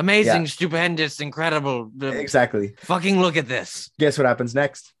them. Amazing, stupendous, incredible. Exactly. Fucking look at this. Guess what happens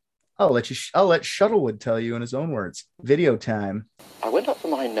next? I'll let Shuttlewood tell you in his own words. Video time. I went up for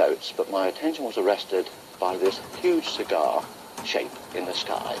my notes, but my attention was arrested by this huge cigar shape in the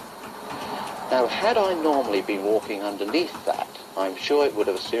sky. Now, had I normally been walking underneath that, I'm sure it would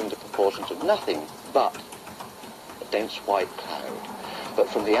have assumed the proportions of nothing but a dense white cloud. But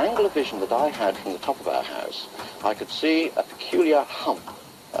from the angle of vision that I had from the top of our house, I could see a peculiar hump,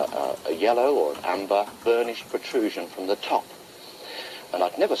 a yellow or an amber burnished protrusion from the top. And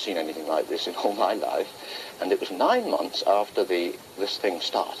I'd never seen anything like this in all my life. And it was 9 months after this thing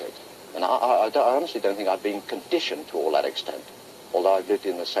started. And I honestly don't think I'd been conditioned to all that extent. Although I've lived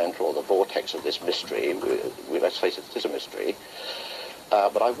in the centre or the vortex of this mystery, let's face it, it is a mystery.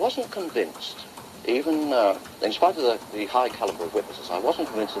 But I wasn't convinced, even in spite of the high calibre of witnesses, I wasn't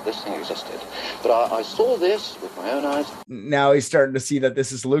convinced that this thing existed. But I saw this with my own eyes. Now he's starting to see that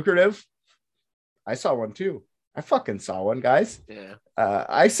this is lucrative. I saw one too. I fucking saw one, guys. Yeah.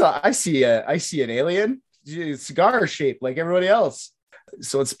 I see an alien, cigar shaped like everybody else.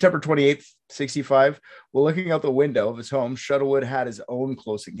 So on September 28th, 65, while looking out the window of his home, Shuttlewood had his own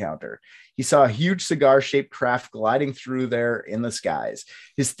close encounter. He saw a huge cigar-shaped craft gliding through there in the skies.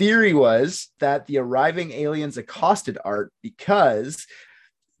 His theory was that the arriving aliens accosted Art because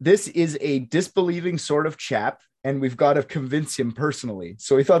this is a disbelieving sort of chap, and we've got to convince him personally.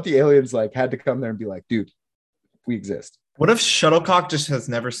 So he thought the aliens had to come there and be like, dude, we exist. What if Shuttlecock just has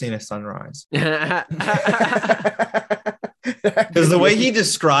never seen a sunrise? Because the way he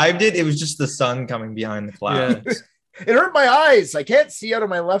described it, it was just the sun coming behind the clouds. Yeah. It hurt my eyes. I can't see out of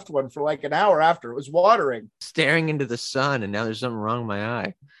my left one for like an hour after. It was watering. Staring into the sun, and now there's something wrong with my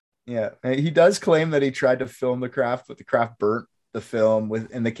eye. Yeah. He does claim that he tried to film the craft, but the craft burnt the film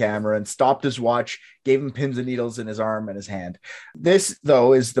in the camera and stopped his watch, gave him pins and needles in his arm and his hand. This,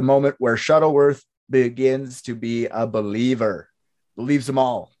 though, is the moment where Shuttleworth begins to be a believer. Believes them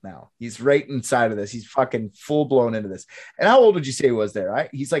all now. He's right inside of this. He's fucking full blown into this. And how old would you say he was there? Right?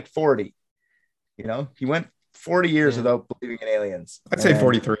 He's like 40. You know, he went 40 years without believing in aliens. I'd say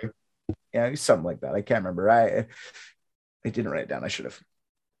 43. Yeah, something like that. I can't remember. I didn't write it down. I should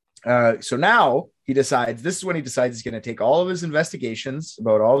have. So now this is when he decides he's going to take all of his investigations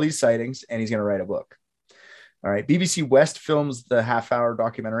about all these sightings and he's going to write a book. All right. BBC West films the half-hour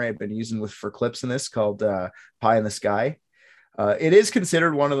documentary I've been using for clips in this called Pie in the Sky. It is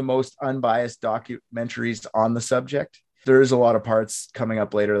considered one of the most unbiased documentaries on the subject. There is a lot of parts coming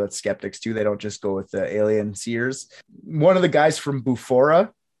up later that skeptics do. They don't just go with the alien seers. One of the guys from Bufora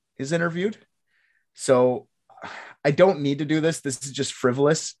is interviewed. So I don't need to do this. This is just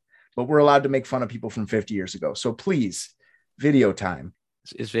frivolous, but we're allowed to make fun of people from 50 years ago. So please, video time.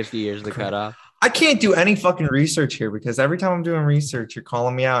 Is 50 years the cutoff? I can't do any fucking research here because every time I'm doing research, you're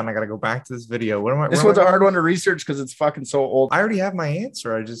calling me out and I got to go back to this video. This one's a hard one to research because it's fucking so old. I already have my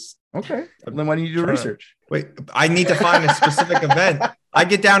answer. Okay. Then why do you do research? Wait, I need to find a specific event. I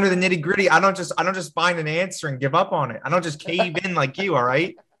get down to the nitty gritty. I don't just find an answer and give up on it. I don't just cave in like you. All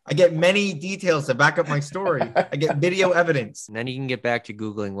right. I get many details to back up my story. I get video evidence. And then you can get back to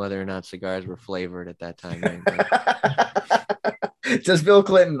Googling whether or not cigars were flavored at that time. Right? Says Bill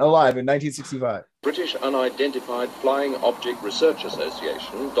Clinton, alive in 1965. British Unidentified Flying Object Research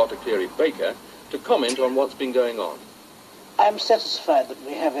Association, Dr. Cleary Baker, to comment on what's been going on. I am satisfied that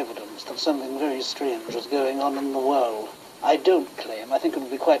we have evidence that something very strange is going on in the world. I don't claim, I think it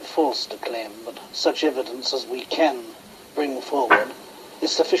would be quite false to claim, that such evidence as we can bring forward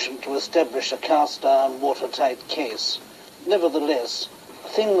is sufficient to establish a cast-iron, watertight case. Nevertheless,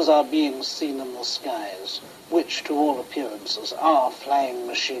 things are being seen in the skies, which, to all appearances, are flying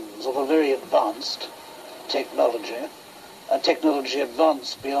machines of a very advanced technology, a technology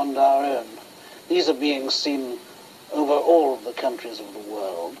advanced beyond our own. These are being seen over all of the countries of the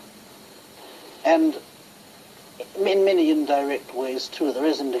world. And in many indirect ways, too, there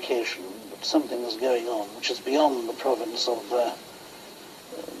is indication that something is going on which is beyond the province of the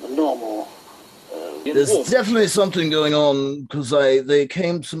normal. There's definitely something going on because they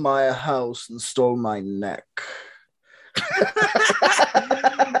came to my house and stole my neck.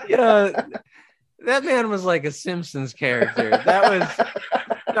 That man was like a Simpsons character. That was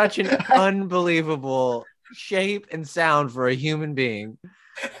such an unbelievable shape and sound for a human being.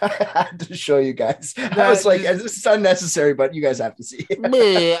 I had to show you guys. I was like, this is unnecessary, but you guys have to see.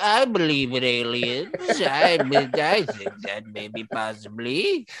 I believe in aliens. I think that maybe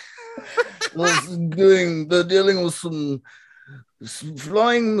possibly. They're dealing with some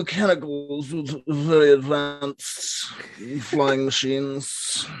flying mechanicals with very advanced flying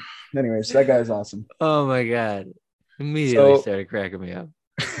machines. Anyways, that guy's awesome. Oh my god. Immediately started cracking me up.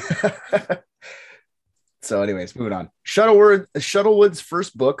 So anyways, moving on. Shuttlewood's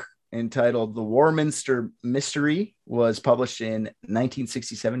first book entitled The Warminster Mystery was published in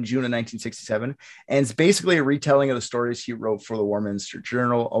 1967, June of 1967, and it's basically a retelling of the stories he wrote for the Warminster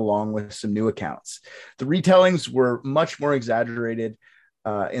Journal, along with some new accounts. The retellings were much more exaggerated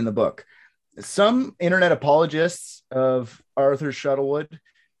in the book. Some internet apologists of Arthur Shuttlewood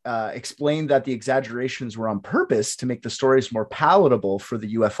explained that the exaggerations were on purpose to make the stories more palatable for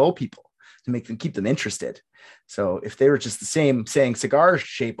the UFO people, to make them keep them interested. So if they were just the same saying cigar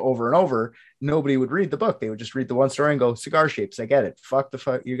shape over and over, nobody would read the book. They would just read the one story and go, cigar shapes. I get it. Fuck,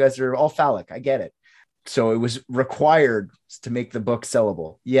 you guys are all phallic. I get it. So it was required to make the book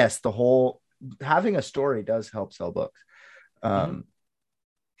sellable. Yes, having a story does help sell books.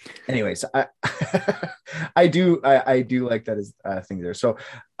 Anyways, I do like that as a thing there. So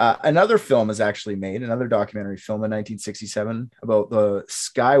another film is actually made, another documentary film in 1967 about the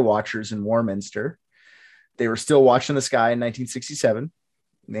sky watchers in Warminster. They were still watching the sky in 1967.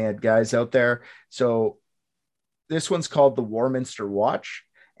 They had guys out there. So this one's called the Warminster Watch,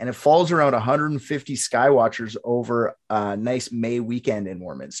 and it falls around 150 sky watchers over a nice May weekend in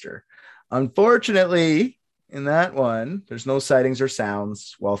Warminster. Unfortunately, in that one, there's no sightings or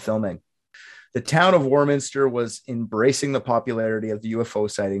sounds while filming. The town of Warminster was embracing the popularity of the UFO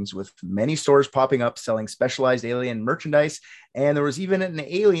sightings, with many stores popping up selling specialized alien merchandise, and there was even an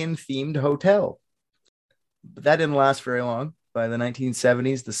alien-themed hotel. But that didn't last very long. By the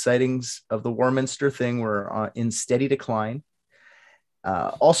 1970s, the sightings of the Warminster thing were in steady decline.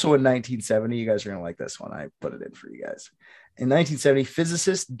 Also in 1970, you guys are going to like this one. I put it in for you guys. In 1970,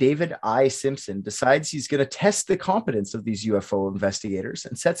 physicist David I. Simpson decides he's going to test the competence of these UFO investigators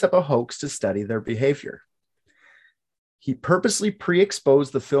and sets up a hoax to study their behavior. He purposely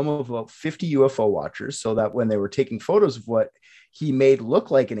pre-exposed the film of about 50 UFO watchers so that when they were taking photos of what he made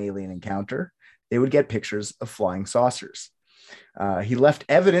look like an alien encounter, they would get pictures of flying saucers. He left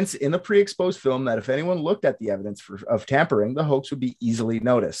evidence in the pre-exposed film that if anyone looked at the evidence of tampering, the hoax would be easily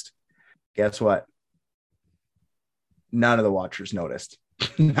noticed. Guess what? None of the watchers noticed.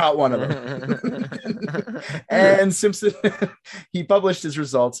 Not one of them. And Simpson, he published his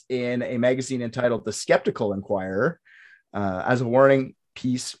results in a magazine entitled The Skeptical Inquirer as a warning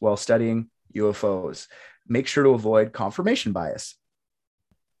piece while studying UFOs. Make sure to avoid confirmation bias.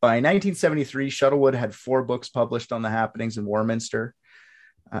 By 1973, Shuttlewood had 4 books published on the happenings in Warminster.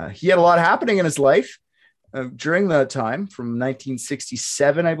 He had a lot happening in his life during the time from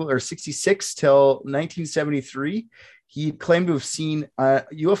 1967, I believe, or 66 till 1973. He claimed to have seen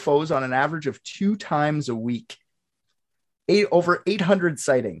UFOs on an average of 2 times a week, over 800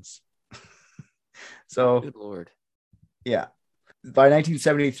 sightings. So, good Lord. Yeah. By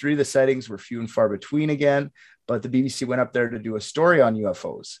 1973, the sightings were few and far between again, but the BBC went up there to do a story on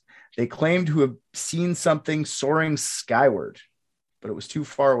UFOs. They claimed to have seen something soaring skyward, but it was too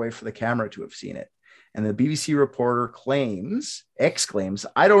far away for the camera to have seen it. And the BBC reporter exclaims,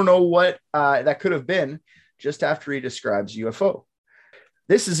 I don't know what that could have been, just after he describes UFO.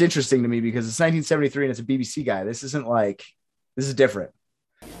 This is interesting to me because it's 1973 and it's a BBC guy. This is different.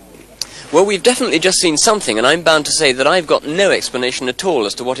 Well, we've definitely just seen something, and I'm bound to say that I've got no explanation at all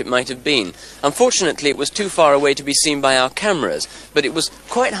as to what it might have been. Unfortunately, it was too far away to be seen by our cameras, but it was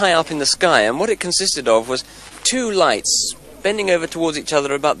quite high up in the sky, and what it consisted of was 2 lights bending over towards each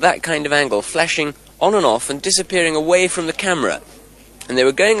other about that kind of angle, flashing on and off and disappearing away from the camera. And they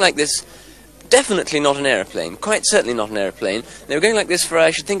were going like this, definitely not an aeroplane, quite certainly not an aeroplane. They were going like this for,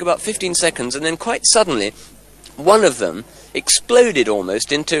 I should think, about 15 seconds, and then quite suddenly, one of them exploded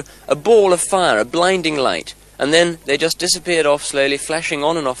almost into a ball of fire, a blinding light, and then they just disappeared off slowly, flashing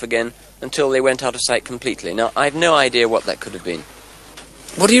on and off again until they went out of sight completely. Now, I've no idea what that could have been.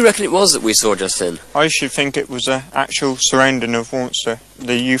 What do you reckon it was that we saw just then? I should think it was an actual surrounding of Warminster,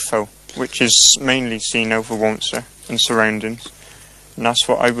 the UFO, which is mainly seen over Warminster and surroundings, and that's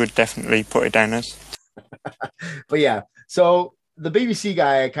what I would definitely put it down as. But yeah, so the BBC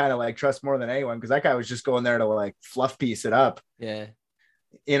guy I kind of trust more than anyone, because that guy was just going there to fluff piece it up. Yeah.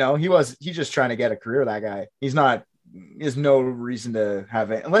 He's just trying to get a career, that guy. There's no reason to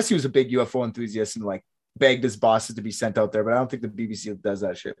have it, unless he was a big UFO enthusiast and begged his bosses to be sent out there. But I don't think the BBC does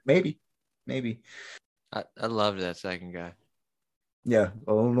that shit. Maybe. I loved that second guy. Yeah.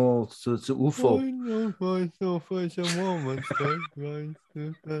 Oh no, so it's an UFO. I know myself as a woman.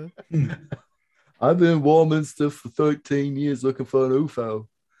 I've been in Warminster for 13 years looking for an UFO.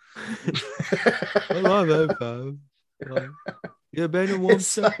 I love UFO. You been in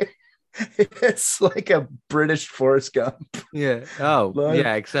Warminster? It's like a British Forrest Gump. Yeah. Oh,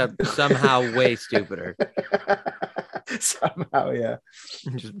 yeah, except somehow way stupider. Somehow, yeah.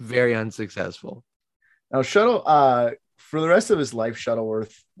 Just very unsuccessful. Now, for the rest of his life,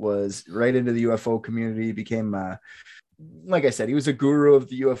 Shuttleworth was right into the UFO community, became, like I said, he was a guru of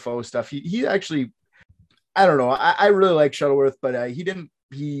the UFO stuff. He actually, I don't know. I really like Shuttleworth, but he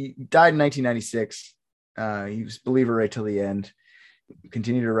died in 1996. He was a believer right till the end.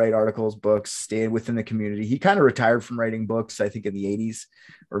 Continued to write articles, books, stayed within the community. He kind of retired from writing books, I think in the 80s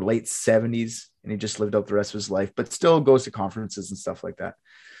or late 70s, and he just lived out the rest of his life, but still goes to conferences and stuff like that.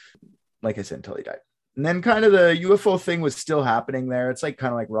 Like I said, until he died. And then kind of the UFO thing was still happening there. It's like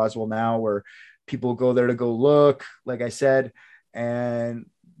kind of like Roswell now, where people go there to go look, like I said, and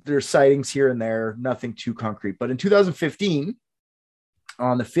there's sightings here and there, nothing too concrete. But in 2015,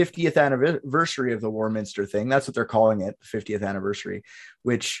 on the 50th anniversary of the Warminster thing, that's what they're calling it, the 50th anniversary,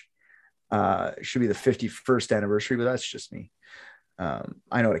 which should be the 51st anniversary, but that's just me. I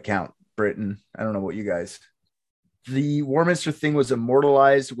know how to count. Britain, I don't know what you guys. The Warminster thing was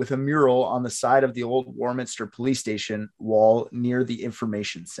immortalized with a mural on the side of the old Warminster police station wall near the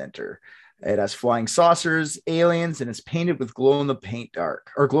information center. It has flying saucers, aliens, and it's painted with glow in the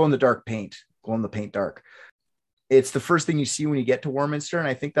dark paint. It's the first thing you see when you get to Warminster, and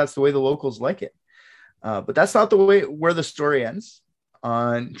I think that's the way the locals like it. But that's not the way where the story ends.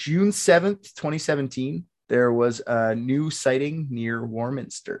 On June 7th, 2017, there was a new sighting near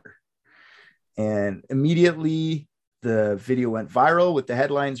Warminster. And immediately the video went viral with the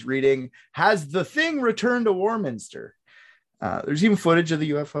headlines reading, "Has the thing returned to Warminster?" There's even footage of the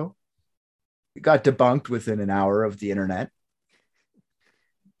UFO. It got debunked within an hour of the internet.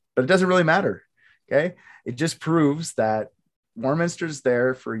 But it doesn't really matter. Okay. It just proves that Warminster's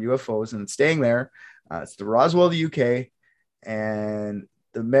there for UFOs and it's staying there. It's the Roswell of the UK. And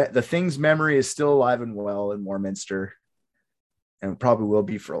the thing's memory is still alive and well in Warminster. And probably will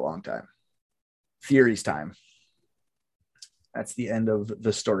be for a long time. Theories time. That's the end of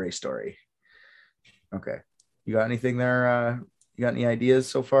the story. Okay. You got anything there? You got any ideas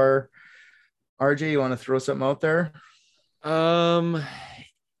so far? RJ, you want to throw something out there?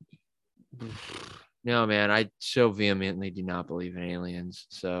 No, man, I so vehemently do not believe in aliens.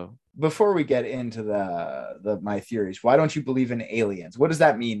 So before we get into my theories, why don't you believe in aliens? What does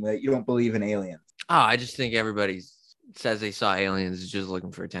that mean that you don't believe in aliens? Oh, I just think everybody says they saw aliens is just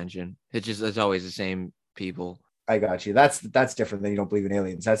looking for attention. It's always the same people. I got you. That's different than you don't believe in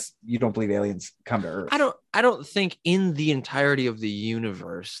aliens. That's you don't believe aliens come to Earth. I don't think in the entirety of the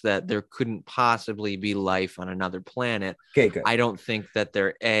universe that there couldn't possibly be life on another planet. Okay, good. I don't think that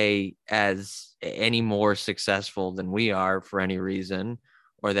they're as any more successful than we are for any reason,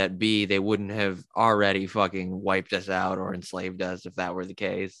 or that B, they wouldn't have already fucking wiped us out or enslaved us if that were the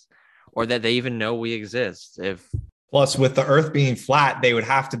case, or that they even know we exist. Plus, with the Earth being flat, they would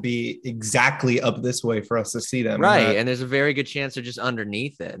have to be exactly up this way for us to see them. Right. And there's a very good chance they're just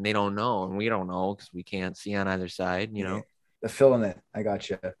underneath it and they don't know. And we don't know because we can't see on either side, you know. The fill in it. I got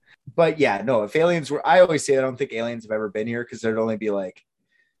you. But yeah, no, if aliens were, I always say I don't think aliens have ever been here because there'd only be like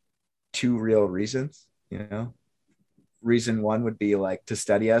two real reasons, you know. Reason one would be like to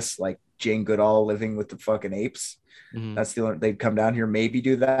study us, like Jane Goodall living with the fucking apes. Mm-hmm. That's the only, they'd come down here, maybe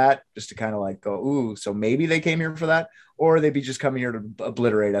do that just to kind of like go, ooh, so maybe they came here for that, or they'd be just coming here to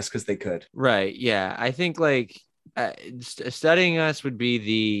obliterate us because they could. Right. Yeah. I think like studying us would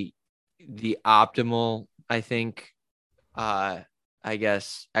be the optimal, I think, I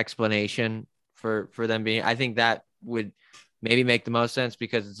guess, explanation for them being. I think that would maybe make the most sense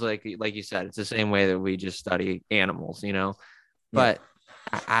because it's like you said, it's the same way that we just study animals, you know. But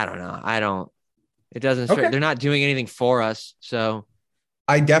I don't know. It doesn't. Okay. They're not doing anything for us. So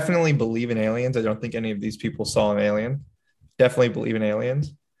I definitely believe in aliens. I don't think any of these people saw an alien. Definitely believe in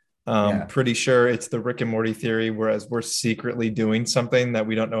aliens. Pretty sure it's the Rick and Morty theory, whereas we're secretly doing something that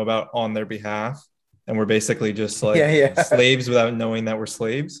we don't know about on their behalf. And we're basically just like slaves without knowing that we're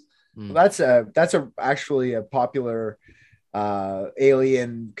slaves. Well, that's actually a popular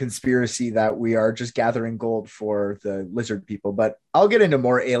alien conspiracy that we are just gathering gold for the lizard people, but I'll get into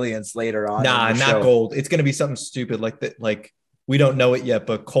more aliens later on. Not gold. It's going to be something stupid like that. Like we don't know it yet,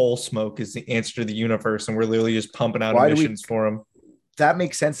 but coal smoke is the answer to the universe, and we're literally just pumping out emissions for them. That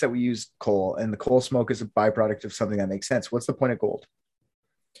makes sense that we use coal, and the coal smoke is a byproduct of something that makes sense. What's the point of gold?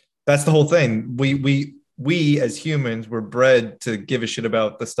 That's the whole thing. We as humans were bred to give a shit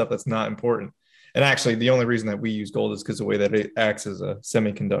about the stuff that's not important. And actually, the only reason that we use gold is because of the way that it acts as a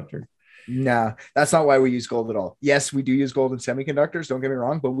semiconductor. Nah, that's not why we use gold at all. Yes, we do use gold in semiconductors. Don't get me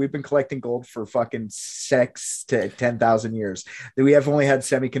wrong, but we've been collecting gold for fucking 6 to 10,000 years. We have only had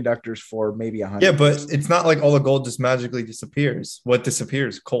semiconductors for maybe 100. Yeah, but it's not like all the gold just magically disappears. What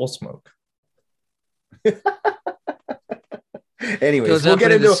disappears? Coal smoke. Anyways, goes up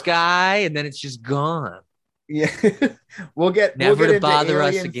into the sky and then it's just gone. Yeah, we'll get Never to into bother us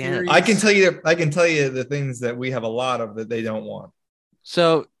alien again. theories. I can tell you the things that we have a lot of that they don't want.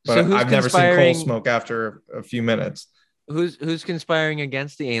 So But who's I've never seen coal conspiring? smoke after a few minutes. Who's conspiring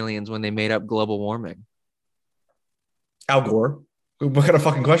against the aliens when they made up global warming? Al Gore. What kind of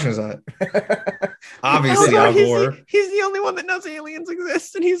fucking question is that? Obviously, Al Gore. He's the only one that knows aliens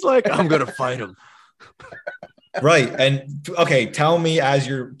exist, and he's like, I'm gonna fight them. Right. And okay, tell me as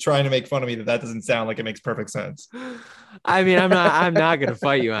you're trying to make fun of me that doesn't sound like it makes perfect sense. I mean, I'm not gonna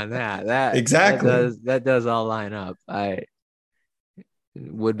fight you on that. Exactly. That does all line up.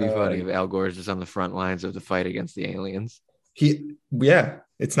 It would be funny if Al Gore is just on the front lines of the fight against the aliens.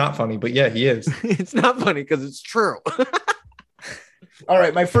 It's not funny, but yeah, he is. It's not funny because it's true. All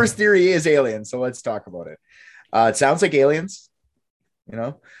right, my first theory is aliens, so let's talk about it. It sounds like aliens,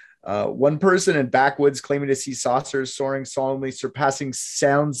 one person in backwoods claiming to see saucers soaring solemnly, surpassing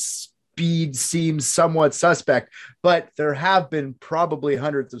sound speed seems somewhat suspect, but there have been probably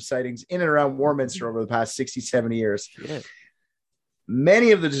hundreds of sightings in and around Warminster over the past 60, 70 years. Shit.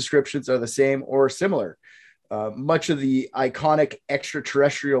 Many of the descriptions are the same or similar. Much of the iconic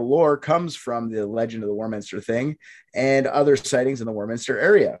extraterrestrial lore comes from the legend of the Warminster thing and other sightings in the Warminster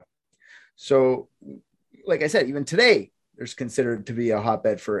area. So, like I said, even today, there's considered to be a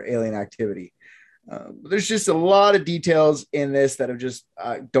hotbed for alien activity. There's just a lot of details in this that have just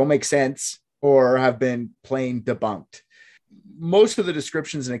don't make sense or have been plain debunked. Most of the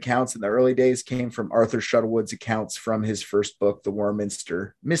descriptions and accounts in the early days came from Arthur Shuttlewood's accounts from his first book, The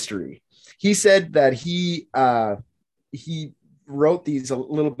Warminster Mystery. He said that he wrote these a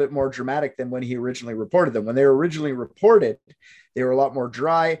little bit more dramatic than when he originally reported them. When they were originally reported, they were a lot more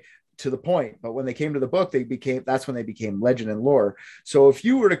dry to the point. But when they came to the book, that's when they became legend and lore. So if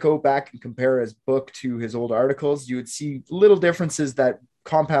you were to go back and compare his book to his old articles, you would see little differences that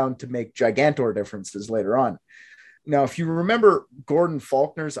compound to make gigantor differences later on. Now, if you remember Gordon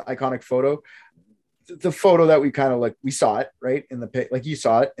Faulkner's iconic photo, the photo that we saw it right in the like you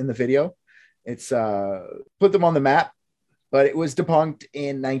saw it in the video. It's put them on the map, but it was debunked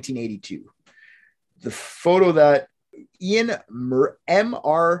in 1982. The photo that Ian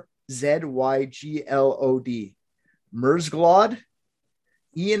Mrzglod,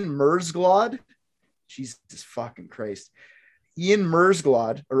 Ian Mrzglod, Jesus fucking Christ. Ian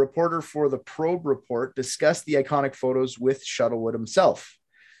Mrzglod, a reporter for the Probe Report, discussed the iconic photos with Shuttlewood himself.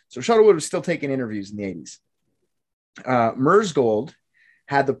 So Shuttlewood was still taking interviews in the 80s. Mrzglod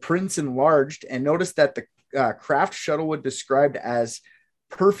had the prints enlarged and noticed that the craft Shuttlewood described as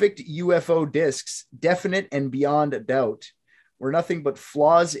perfect UFO discs, definite and beyond a doubt, were nothing but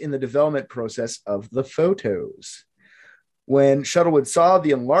flaws in the development process of the photos. When Shuttlewood saw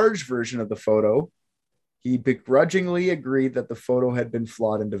the enlarged version of the photo, he begrudgingly agreed that the photo had been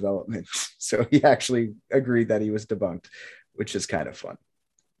flawed in development. So he actually agreed that he was debunked, which is kind of fun.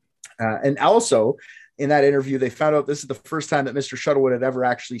 And also, in that interview, they found out this is the first time that Mr. Shuttlewood had ever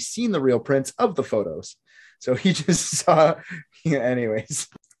actually seen the real prints of the photos. So he just saw, anyways.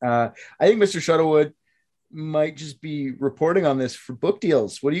 I think Mr. Shuttlewood might just be reporting on this for book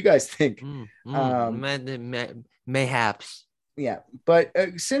deals. What do you guys think? Mayhaps. Yeah, but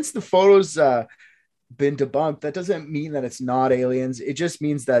since the photos been debunked, that doesn't mean that it's not aliens. It just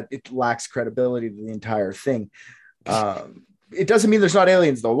means that it lacks credibility to the entire thing. It doesn't mean there's not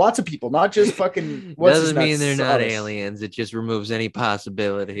aliens, though. Lots of people, not just fucking. Doesn't mean they're not aliens. It just removes any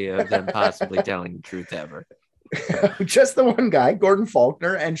possibility of them possibly telling the truth ever. Just the one guy, Gordon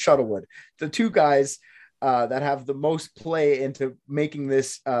Faulkner and Shuttlewood, the two guys that have the most play into making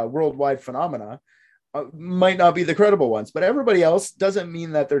this worldwide phenomena, might not be the credible ones, but everybody else doesn't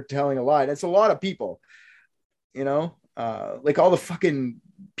mean that they're telling a lie. And it's a lot of people, like all the fucking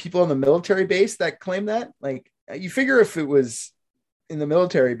people on the military base that claim that. Like, you figure if it was in the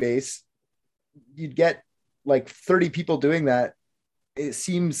military base, you'd get like 30 people doing that. It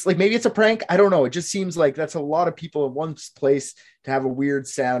seems like maybe it's a prank. I don't know. It just seems like that's a lot of people in one place to have a weird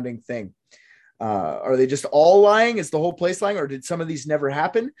sounding thing. Are they just all lying? Is the whole place lying? Or did some of these never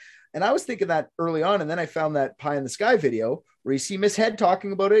happen? And I was thinking that early on. And then I found that Pie in the Sky video where you see Miss Head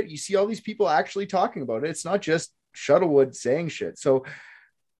talking about it. You see all these people actually talking about it. It's not just Shuttlewood saying shit. So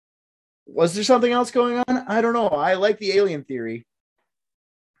was there something else going on? I don't know. I like the alien theory.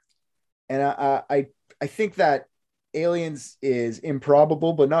 And I think that aliens is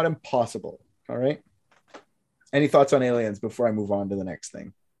improbable, but not impossible. All right. Any thoughts on aliens before I move on to the next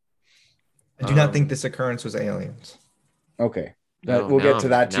thing? I do not think this occurrence was aliens. Okay. We'll get to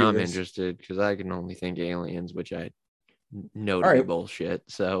that too. Now I'm interested because I can only think aliens, which I know to be bullshit.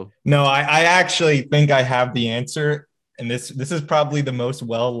 So no, I actually think I have the answer. and this is probably the most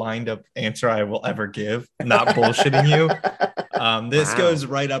well lined up answer I will ever give. Not bullshitting you. This goes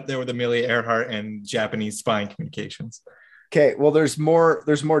right up there with Amelia Earhart and Japanese spying communications. Okay, well, there's more.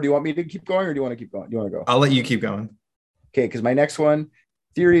 There's more. Do you want me to keep going, or do you want to keep going? Do you want to go? I'll let you keep going. Okay, because my next one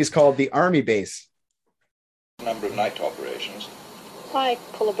theory is called the army base. Number of night operations. I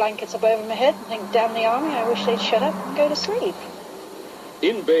pull the blankets up over my head and think, damn the army, I wish they'd shut up and go to sleep.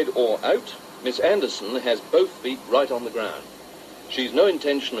 In bed or out, Miss Anderson has both feet right on the ground. She's no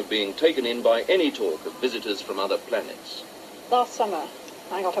intention of being taken in by any talk of visitors from other planets. Last summer,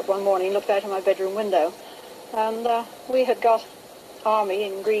 I got up one morning, looked out of my bedroom window, and we had got army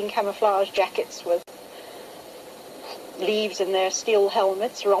in green camouflage jackets with leaves in their steel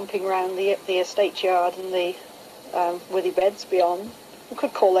helmets romping around the estate yard and the withy beds beyond. We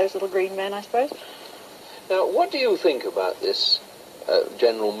could call those little green men, I suppose. Now, what do you think about this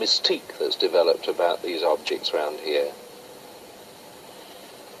general mystique that's developed about these objects around here?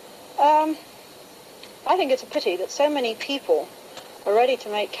 I think it's a pity that so many people are ready to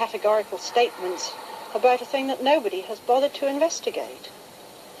make categorical statements about a thing that nobody has bothered to investigate.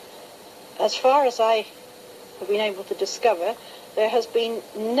 As far as I have been able to discover, there has been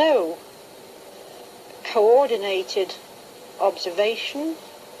no coordinated observation,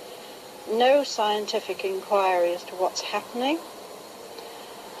 no scientific inquiry as to what's happening.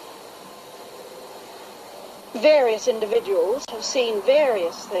 Various individuals have seen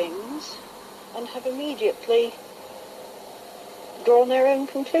various things and have immediately drawn their own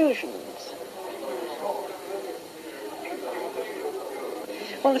conclusions.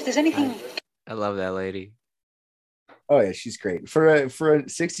 Well, if there's anything... I love that lady. Oh yeah, she's great. For a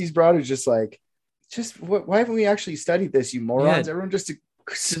 60s broad who's just like, why haven't we actually studied this, you morons? Yeah. Everyone just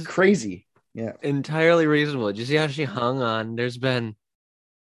crazy. Yeah. Entirely reasonable. Did you see how she hung on? There's been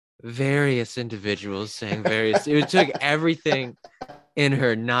various individuals saying various. It took everything in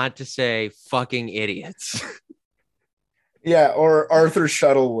her not to say fucking idiots. Yeah, or Arthur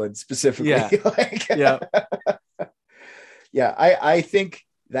Shuttlewood specifically. Yeah. Yeah. Yeah, I think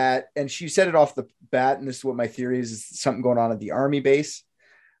that, and she said it off the bat, and this is what my theory is something going on at the army base,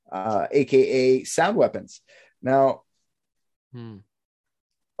 aka sound weapons. Now,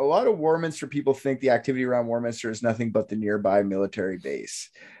 a lot of Warminster people think the activity around Warminster is nothing but the nearby military base.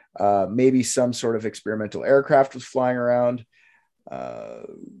 Maybe some sort of experimental aircraft was flying around. The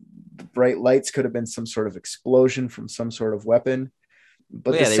bright lights could have been some sort of explosion from some sort of weapon.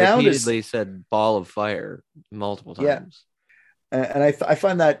 But yeah, the they sound repeatedly said ball of fire multiple times. Yeah. And I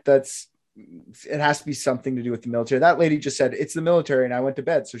find that it has to be something to do with the military. That lady just said it's the military, and I went to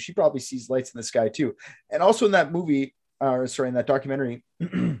bed, so she probably sees lights in the sky too. And also in that movie, in that documentary,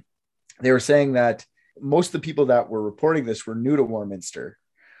 they were saying that most of the people that were reporting this were new to Warminster,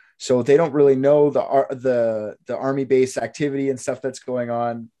 so they don't really know the army base activity and stuff that's going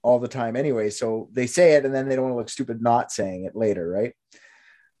on all the time anyway. So they say it, and then they don't want to look stupid not saying it later, right?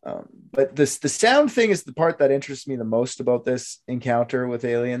 But the sound thing is the part that interests me the most about this encounter with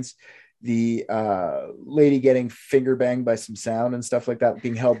aliens. The lady getting finger banged by some sound and stuff like that,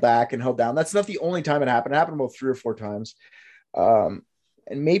 being held back and held down. That's not the only time it happened. It happened about 3 or 4 times.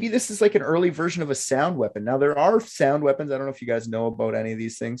 And maybe this is like an early version of a sound weapon. Now, there are sound weapons. I don't know if you guys know about any of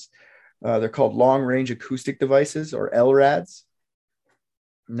these things. They're called long-range acoustic devices, or LRADs.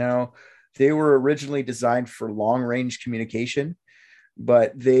 Now, they were originally designed for long-range communication,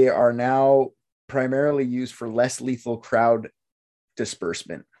 but they are now primarily used for less lethal crowd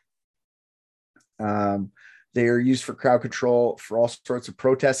disbursement. They are used for crowd control for all sorts of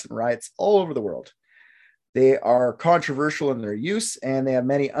protests and riots all over the world. They are controversial in their use, and they have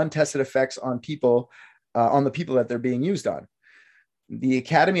many untested effects on people, on the people that they're being used on. The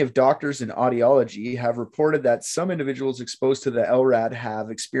Academy of Doctors in Audiology have reported that some individuals exposed to the LRAD have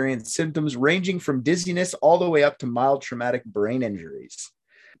experienced symptoms ranging from dizziness all the way up to mild traumatic brain injuries.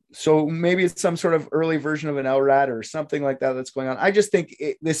 So maybe it's some sort of early version of an LRAD or something like that that's going on. I just think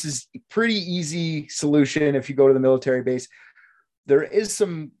this is a pretty easy solution if you go to the military base. There is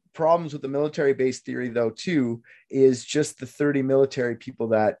some problems with the military base theory, though, too, is just the 30 military people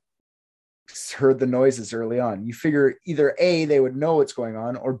that heard the noises early on. You figure either A, they would know what's going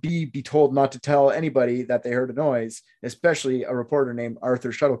on, or B, be told not to tell anybody that they heard a noise, especially a reporter named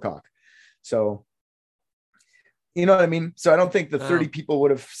Arthur Shuttlecock. So, you know what I mean? So I don't think the 30 people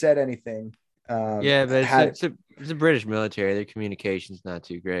would have said anything. Yeah, but it's a British military. Their communication's not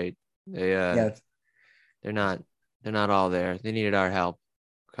too great. They're not all there. They needed our help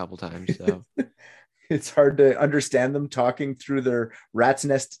a couple times. So it's hard to understand them talking through their rat's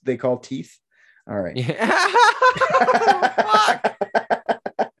nest they call teeth. All right. Yeah.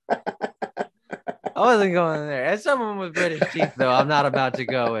 Oh, wasn't going there. As someone with British teeth, though, I'm not about to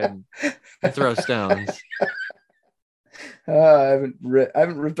go and throw stones. I haven't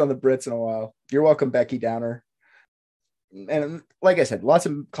ripped on the Brits in a while. You're welcome, Becky Downer. And like I said, lots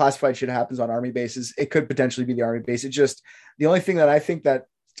of classified shit happens on army bases. It could potentially be the army base. It just, the only thing that I think that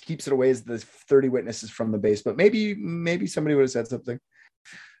keeps it away is the 30 witnesses from the base, but maybe somebody would have said something.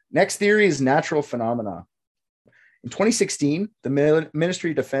 Next theory is natural phenomena. In 2016, the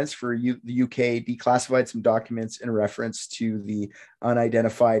Ministry of Defense for the UK declassified some documents in reference to the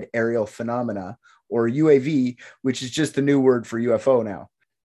unidentified aerial phenomena, or UAV, which is just the new word for UFO now.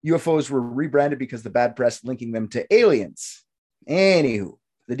 UFOs were rebranded because the bad press linking them to aliens. Anywho,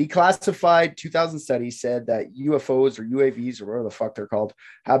 the declassified 2000 study said that UFOs or UAVs, or whatever the fuck they're called,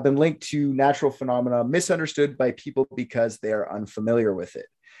 have been linked to natural phenomena misunderstood by people because they are unfamiliar with it.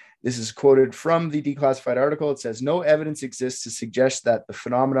 This is quoted from the declassified article. It says, no evidence exists to suggest that the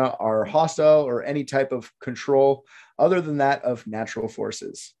phenomena are hostile or any type of control other than that of natural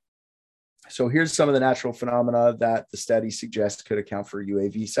forces. So here's some of the natural phenomena that the study suggests could account for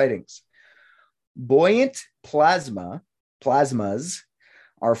UAV sightings. Buoyant plasmas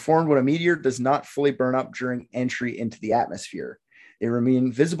are formed when a meteor does not fully burn up during entry into the atmosphere. They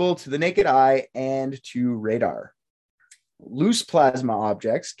remain visible to the naked eye and to radar. Loose plasma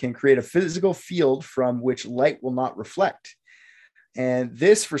objects can create a physical field from which light will not reflect. And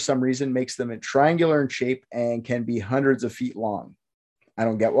this, for some reason, makes them triangular in shape and can be hundreds of feet long. I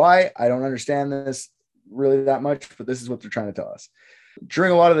don't get why. I don't understand this really that much, but this is what they're trying to tell us.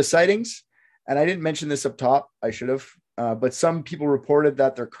 During a lot of the sightings, and I didn't mention this up top, I should have, but some people reported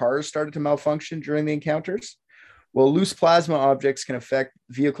that their cars started to malfunction during the encounters. Well, loose plasma objects can affect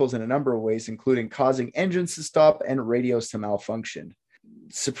vehicles in a number of ways, including causing engines to stop and radios to malfunction.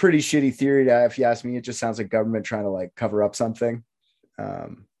 It's a pretty shitty theory, if you ask me. It just sounds like government trying to like cover up something. I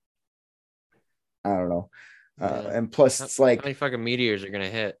don't know. And plus, it's like, how many fucking meteors are gonna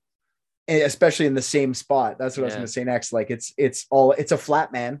hit? Especially in the same spot. That's what I was going to say next. Like it's a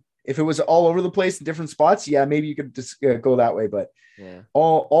flat, man. If it was all over the place in different spots, yeah, maybe you could just go that way. But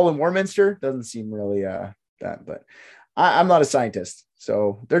all in Warminster doesn't seem really that. But I'm not a scientist,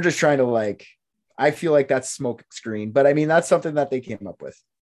 so they're just trying to like. I feel like that's smoke screen, but I mean that's something that they came up with.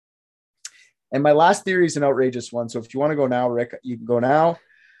 And my last theory is an outrageous one. So if you want to go now, Rick, you can go now.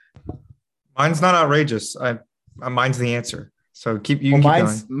 Mine's not outrageous. Mine's the answer. So keep going.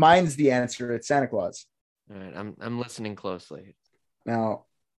 Mine's the answer. It's Santa Claus. All right, I'm listening closely. Now,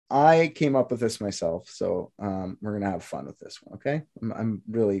 I came up with this myself, so we're gonna have fun with this one. Okay, I'm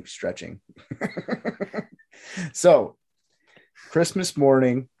really stretching. So, Christmas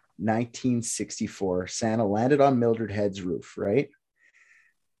morning, 1964, Santa landed on Mildred Head's roof. Right,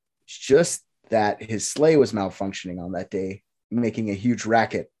 it's just that his sleigh was malfunctioning on that day, making a huge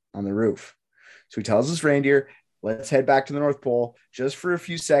racket on the roof. So he tells his reindeer, let's head back to the North Pole just for a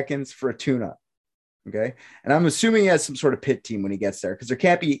few seconds for a tune-up. Okay. And I'm assuming he has some sort of pit team when he gets there, because there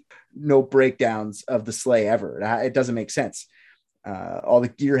can't be no breakdowns of the sleigh ever. It doesn't make sense. All the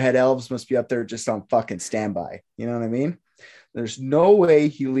gearhead elves must be up there just on fucking standby. You know what I mean? There's no way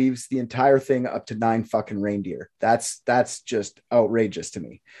he leaves the entire thing up to 9 fucking reindeer. That's just outrageous to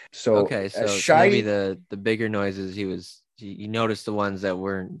me. So, okay, so maybe the bigger noises he noticed the ones that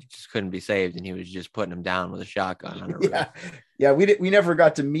just couldn't be saved, and he was just putting them down with a shotgun on a roof. Yeah. We never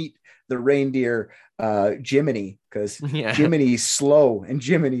got to meet the reindeer Jiminy, because Jiminy's slow and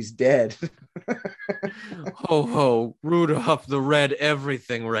Jiminy's dead. Ho ho, Rudolph the red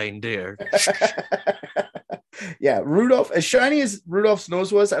everything reindeer. Yeah, Rudolph, as shiny as Rudolph's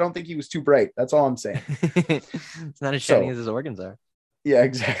nose was, I don't think he was too bright. That's all I'm saying. It's not as shiny as his organs are. Yeah,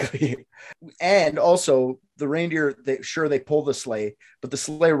 exactly. And also the reindeer, they pull the sleigh, but the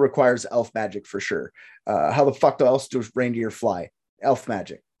sleigh requires elf magic for sure. How the fuck else does reindeer fly? Elf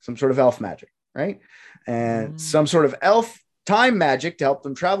magic, some sort of elf magic, right? And some sort of elf time magic to help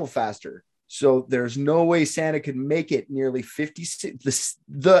them travel faster. So there's no way Santa could make it nearly 56.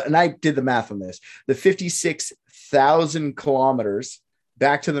 And I did the math on this, the 56,000 kilometers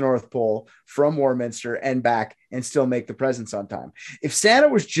back to the North Pole from Warminster and back, and still make the presents on time. If Santa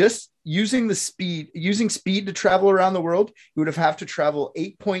was just using speed to travel around the world, he would have to travel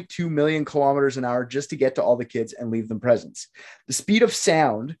 8.2 million kilometers an hour just to get to all the kids and leave them presents. The speed of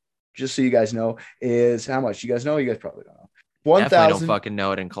sound, just so you guys know, is how much? You guys know? You guys probably don't know. 1,000. Definitely don't fucking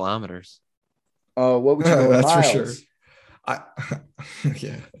know it in kilometers. What would you know in that's miles? For sure.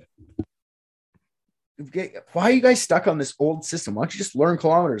 Yeah. Why are you guys stuck on this old system? Why don't you just learn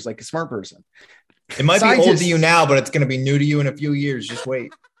kilometers like a smart person? It might be old to you now, but it's going to be new to you in a few years. Just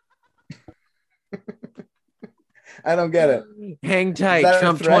wait. I don't get it. Hang Is tight, that a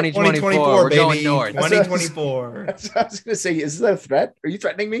Trump threat? 2024. We're going baby. north. 2024. That's what I was going to say. Is that a threat? Are you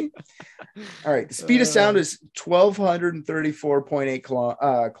threatening me? All right. The speed of sound is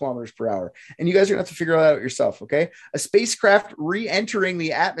 1,234.8 kilometers per hour. And you guys are going to have to figure that out yourself, okay? A spacecraft re-entering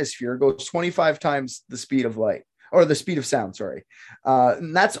the atmosphere goes 25 times the speed of light, or the speed of sound, sorry.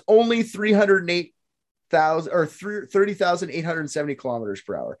 And that's only 30,870 kilometers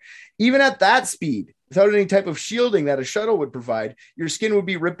per hour. Even at that speed, without any type of shielding that a shuttle would provide, your skin would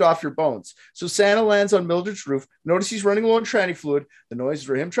be ripped off your bones. So Santa lands on Mildred's roof. Notice he's running low on tranny fluid. The noise is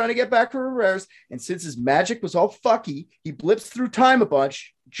for him trying to get back for repairs. And since his magic was all fucky, he blips through time a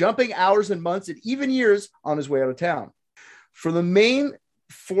bunch, jumping hours and months and even years on his way out of town. For the main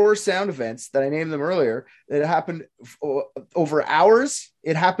 4 sound events that I named them earlier, that happened over hours.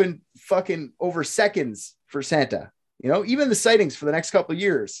 It happened fucking over seconds for Santa. You know, even the sightings for the next couple of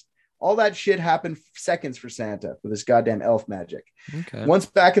years, all that shit happened seconds for Santa with his goddamn elf magic. Okay. Once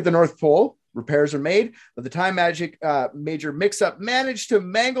back at the North Pole, repairs are made, but the time magic major mix-up managed to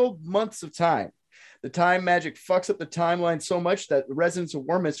mangle months of time. The time magic fucks up the timeline so much that the residents of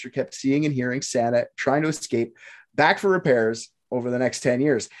Warminster kept seeing and hearing Santa trying to escape back for repairs over the next 10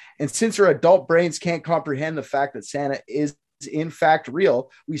 years. And since our adult brains can't comprehend the fact that Santa is in fact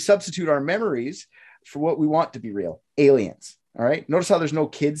real, we substitute our memories for what we want to be real: aliens. All right. Notice how there's no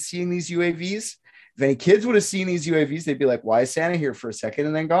kids seeing these UAVs. If any kids would have seen these UAVs, they'd be like, why is Santa here for a second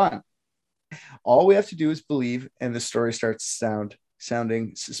and then gone? All we have to do is believe, and the story starts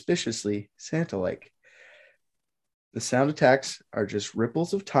sounding suspiciously Santa-like. The sound attacks are just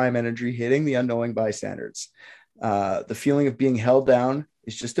ripples of time energy hitting the unknowing bystanders. The feeling of being held down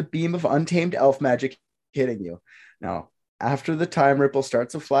is just a beam of untamed elf magic hitting you. Now, after the time ripple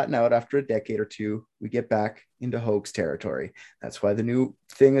starts to flatten out after a decade or two, we get back into hoax territory. That's why the new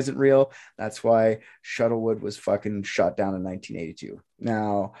thing isn't real. That's why Shuttlewood was fucking shot down in 1982.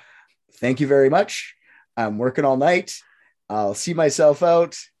 Now, thank you very much. I'm working all night. I'll see myself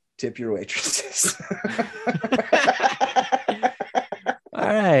out. Tip your waitresses. All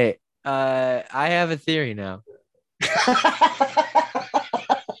right. I have a theory now.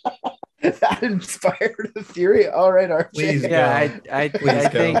 That inspired the theory. All right, RJ. Please Yeah, go. I Please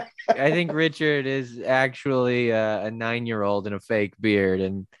go. think Richard is actually a 9-year-old in a fake beard,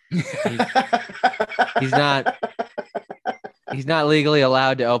 and he's not legally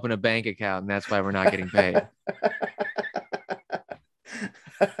allowed to open a bank account, and that's why we're not getting paid.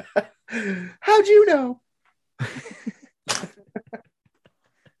 How'd you know?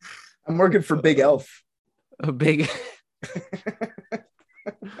 I'm working for Big Elf. A big.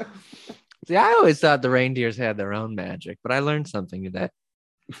 See, I always thought the reindeers had their own magic, but I learned something today.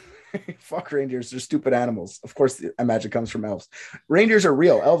 Fuck reindeers. They're stupid animals. Of course, the magic comes from elves. Reindeers are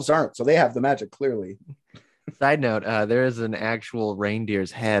real. Elves aren't. So they have the magic, clearly. Side note, there is an actual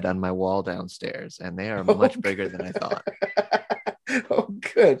reindeer's head on my wall downstairs, and they are much bigger than I thought. Oh,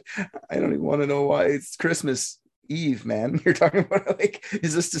 good. I don't even want to know why. It's Christmas Eve, man. You're talking about, like,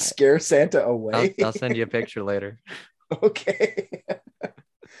 is this to scare Santa away? I'll send you a picture later. Okay.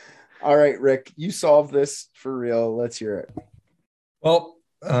 All right, Rick, you solved this for real. Let's hear it. Well,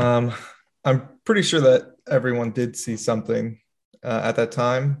 I'm pretty sure that everyone did see something at that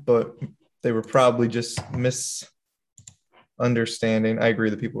time, but they were probably just misunderstanding. I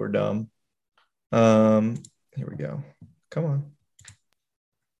agree that people were dumb. Here we go. Come on.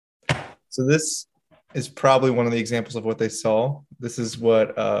 So this is probably one of the examples of what they saw. This is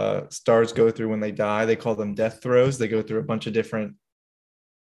what stars go through when they die. They call them death throes. They go through a bunch of different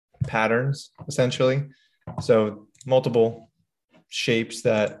patterns, essentially. So multiple shapes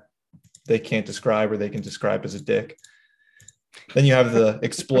that they can't describe or they can describe as a dick. Then you have the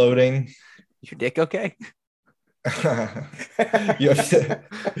exploding. Your dick okay? you have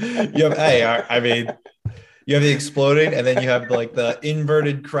the exploding, and then you have like the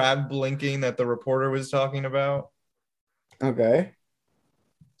inverted crab blinking that the reporter was talking about. Okay.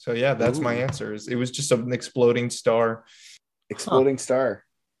 So yeah, that's my answers. It was just an exploding star. Exploding star.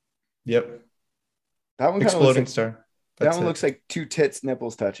 Yep. That one exploding like, star. That one looks like two tits,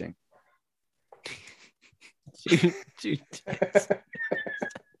 nipples touching. two tits.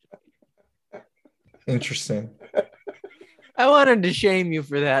 Interesting. I wanted to shame you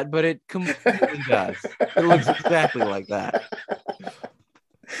for that, but it completely does. It looks exactly like that.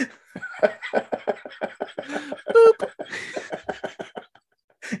 Boop.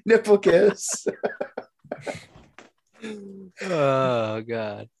 Nipple kiss. Oh,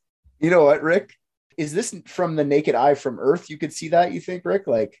 God. You know what, Rick? Is this from the naked eye from Earth? You could see that, you think, Rick?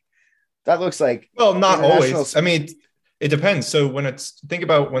 Like, that looks like... Well, not always. I mean, it depends. So think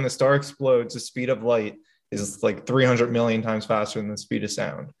about when the star explodes, the speed of light is like 300 million times faster than the speed of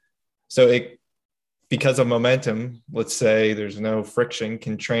sound. So it, because of momentum, let's say there's no friction,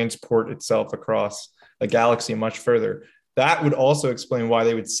 can transport itself across a galaxy much further. That would also explain why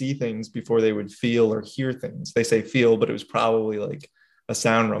they would see things before they would feel or hear things. They say feel, but it was probably like a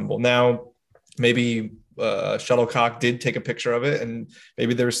sound rumble. Now, maybe Shuttlecock did take a picture of it, and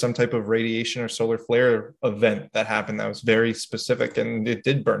maybe there was some type of radiation or solar flare event that happened that was very specific, and it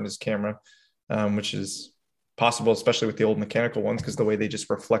did burn his camera, which is possible, especially with the old mechanical ones, because the way they just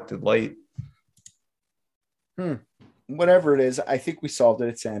reflected light. Whatever it is, I think we solved it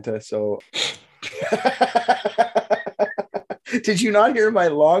at Santa. So did you not hear my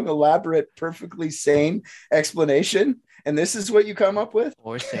long, elaborate, perfectly sane explanation? And this is what you come up with?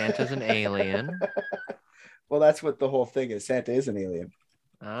 Or Santa's an alien. Well, that's what the whole thing is. Santa is an alien.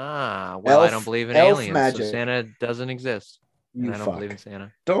 Well, I don't believe in aliens, magic. so Santa doesn't exist. You and I don't believe in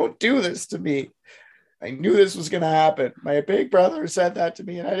Santa. Don't do this to me. I knew this was going to happen. My big brother said that to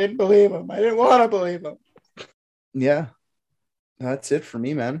me, and I didn't believe him. I didn't want to believe him. Yeah, that's it for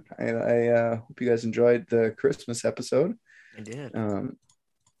me, man. I hope you guys enjoyed the Christmas episode. I did.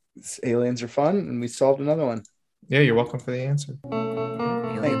 Aliens are fun, and we solved another one. Yeah, you're welcome for the answer.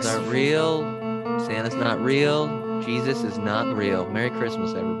 Aliens aren't real. Santa's not real. Jesus is not real. Merry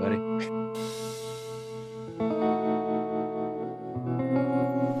Christmas, everybody.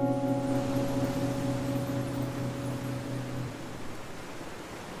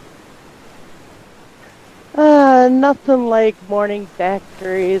 Nothing like morning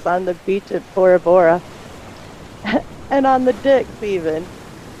daiquiris on the beach at Bora Bora. And on the Dicks, even.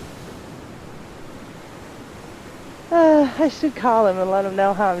 I should call him and let him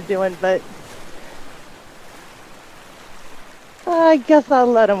know how I'm doing, but I guess I'll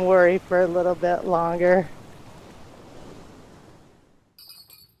let him worry for a little bit longer.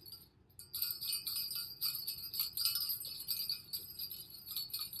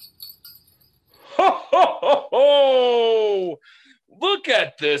 Ho! Look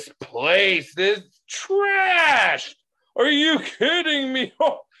at this place. This trash. Are you kidding me?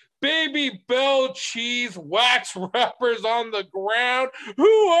 Oh, Baby Bell cheese wax wrappers on the ground.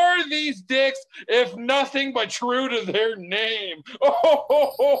 Who are these dicks if nothing but true to their name?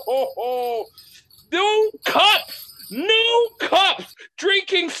 Oh. No cups. No cups.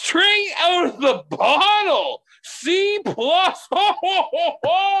 Drinking straight out of the bottle. C+.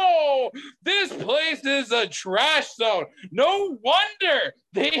 This place is a trash zone. No wonder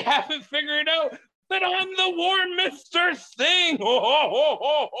they haven't figured out that I'm the Warminster thing.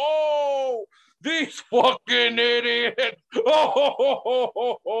 These fucking idiots.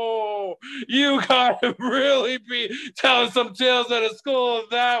 You gotta really be telling some tales out of school of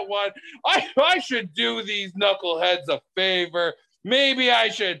that one. I should do these knuckleheads a favor. Maybe I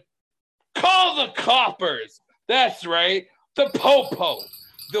should call the coppers. That's right. The Popo.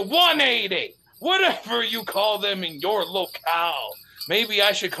 The 188. Whatever you call them in your locale. Maybe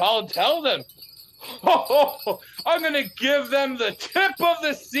I should call and tell them. I'm going to give them the tip of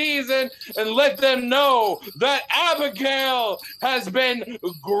the season and let them know that Abigail has been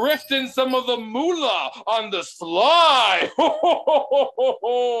grifting some of the moolah on the sly.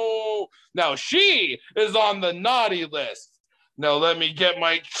 Now she is on the naughty list. Now let me get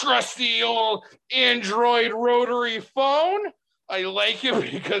my trusty old Android rotary phone. I like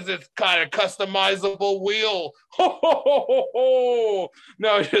it because it's got a customizable wheel.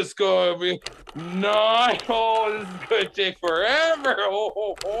 Now just go and be nice. This is going to take forever.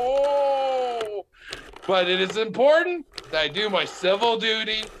 But it is important that I do my civil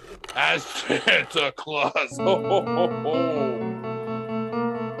duty as Santa Claus.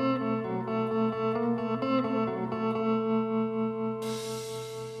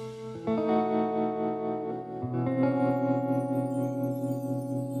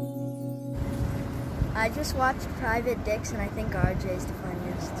 I just watched Private Dicks, and I think RJ's the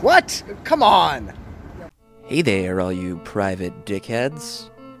funniest. What? Come on! Hey there, all you private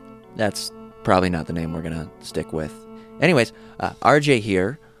dickheads. That's probably not the name we're gonna stick with. Anyways, RJ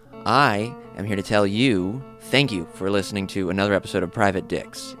here. I am here to tell you thank you for listening to another episode of Private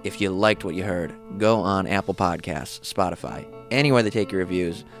Dicks. If you liked what you heard, go on Apple Podcasts, Spotify, anywhere they take your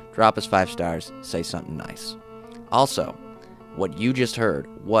reviews, drop us 5 stars, say something nice. Also, what you just heard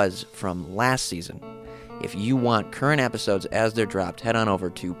was from last season. If you want current episodes as they're dropped, head on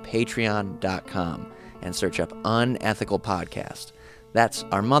over to patreon.com and search up Unethical Podcast. That's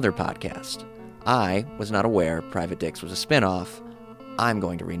our mother podcast. I was not aware Private Dicks was a spinoff. I'm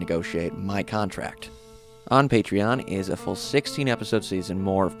going to renegotiate my contract. On Patreon is a full 16-episode season,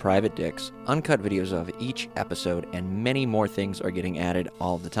 more of Private Dicks, uncut videos of each episode, and many more things are getting added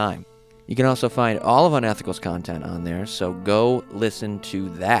all the time. You can also find all of Unethical's content on there, so go listen to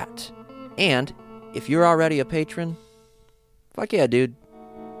that. And if you're already a patron, fuck yeah, dude.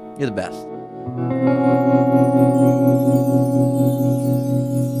 You're the best.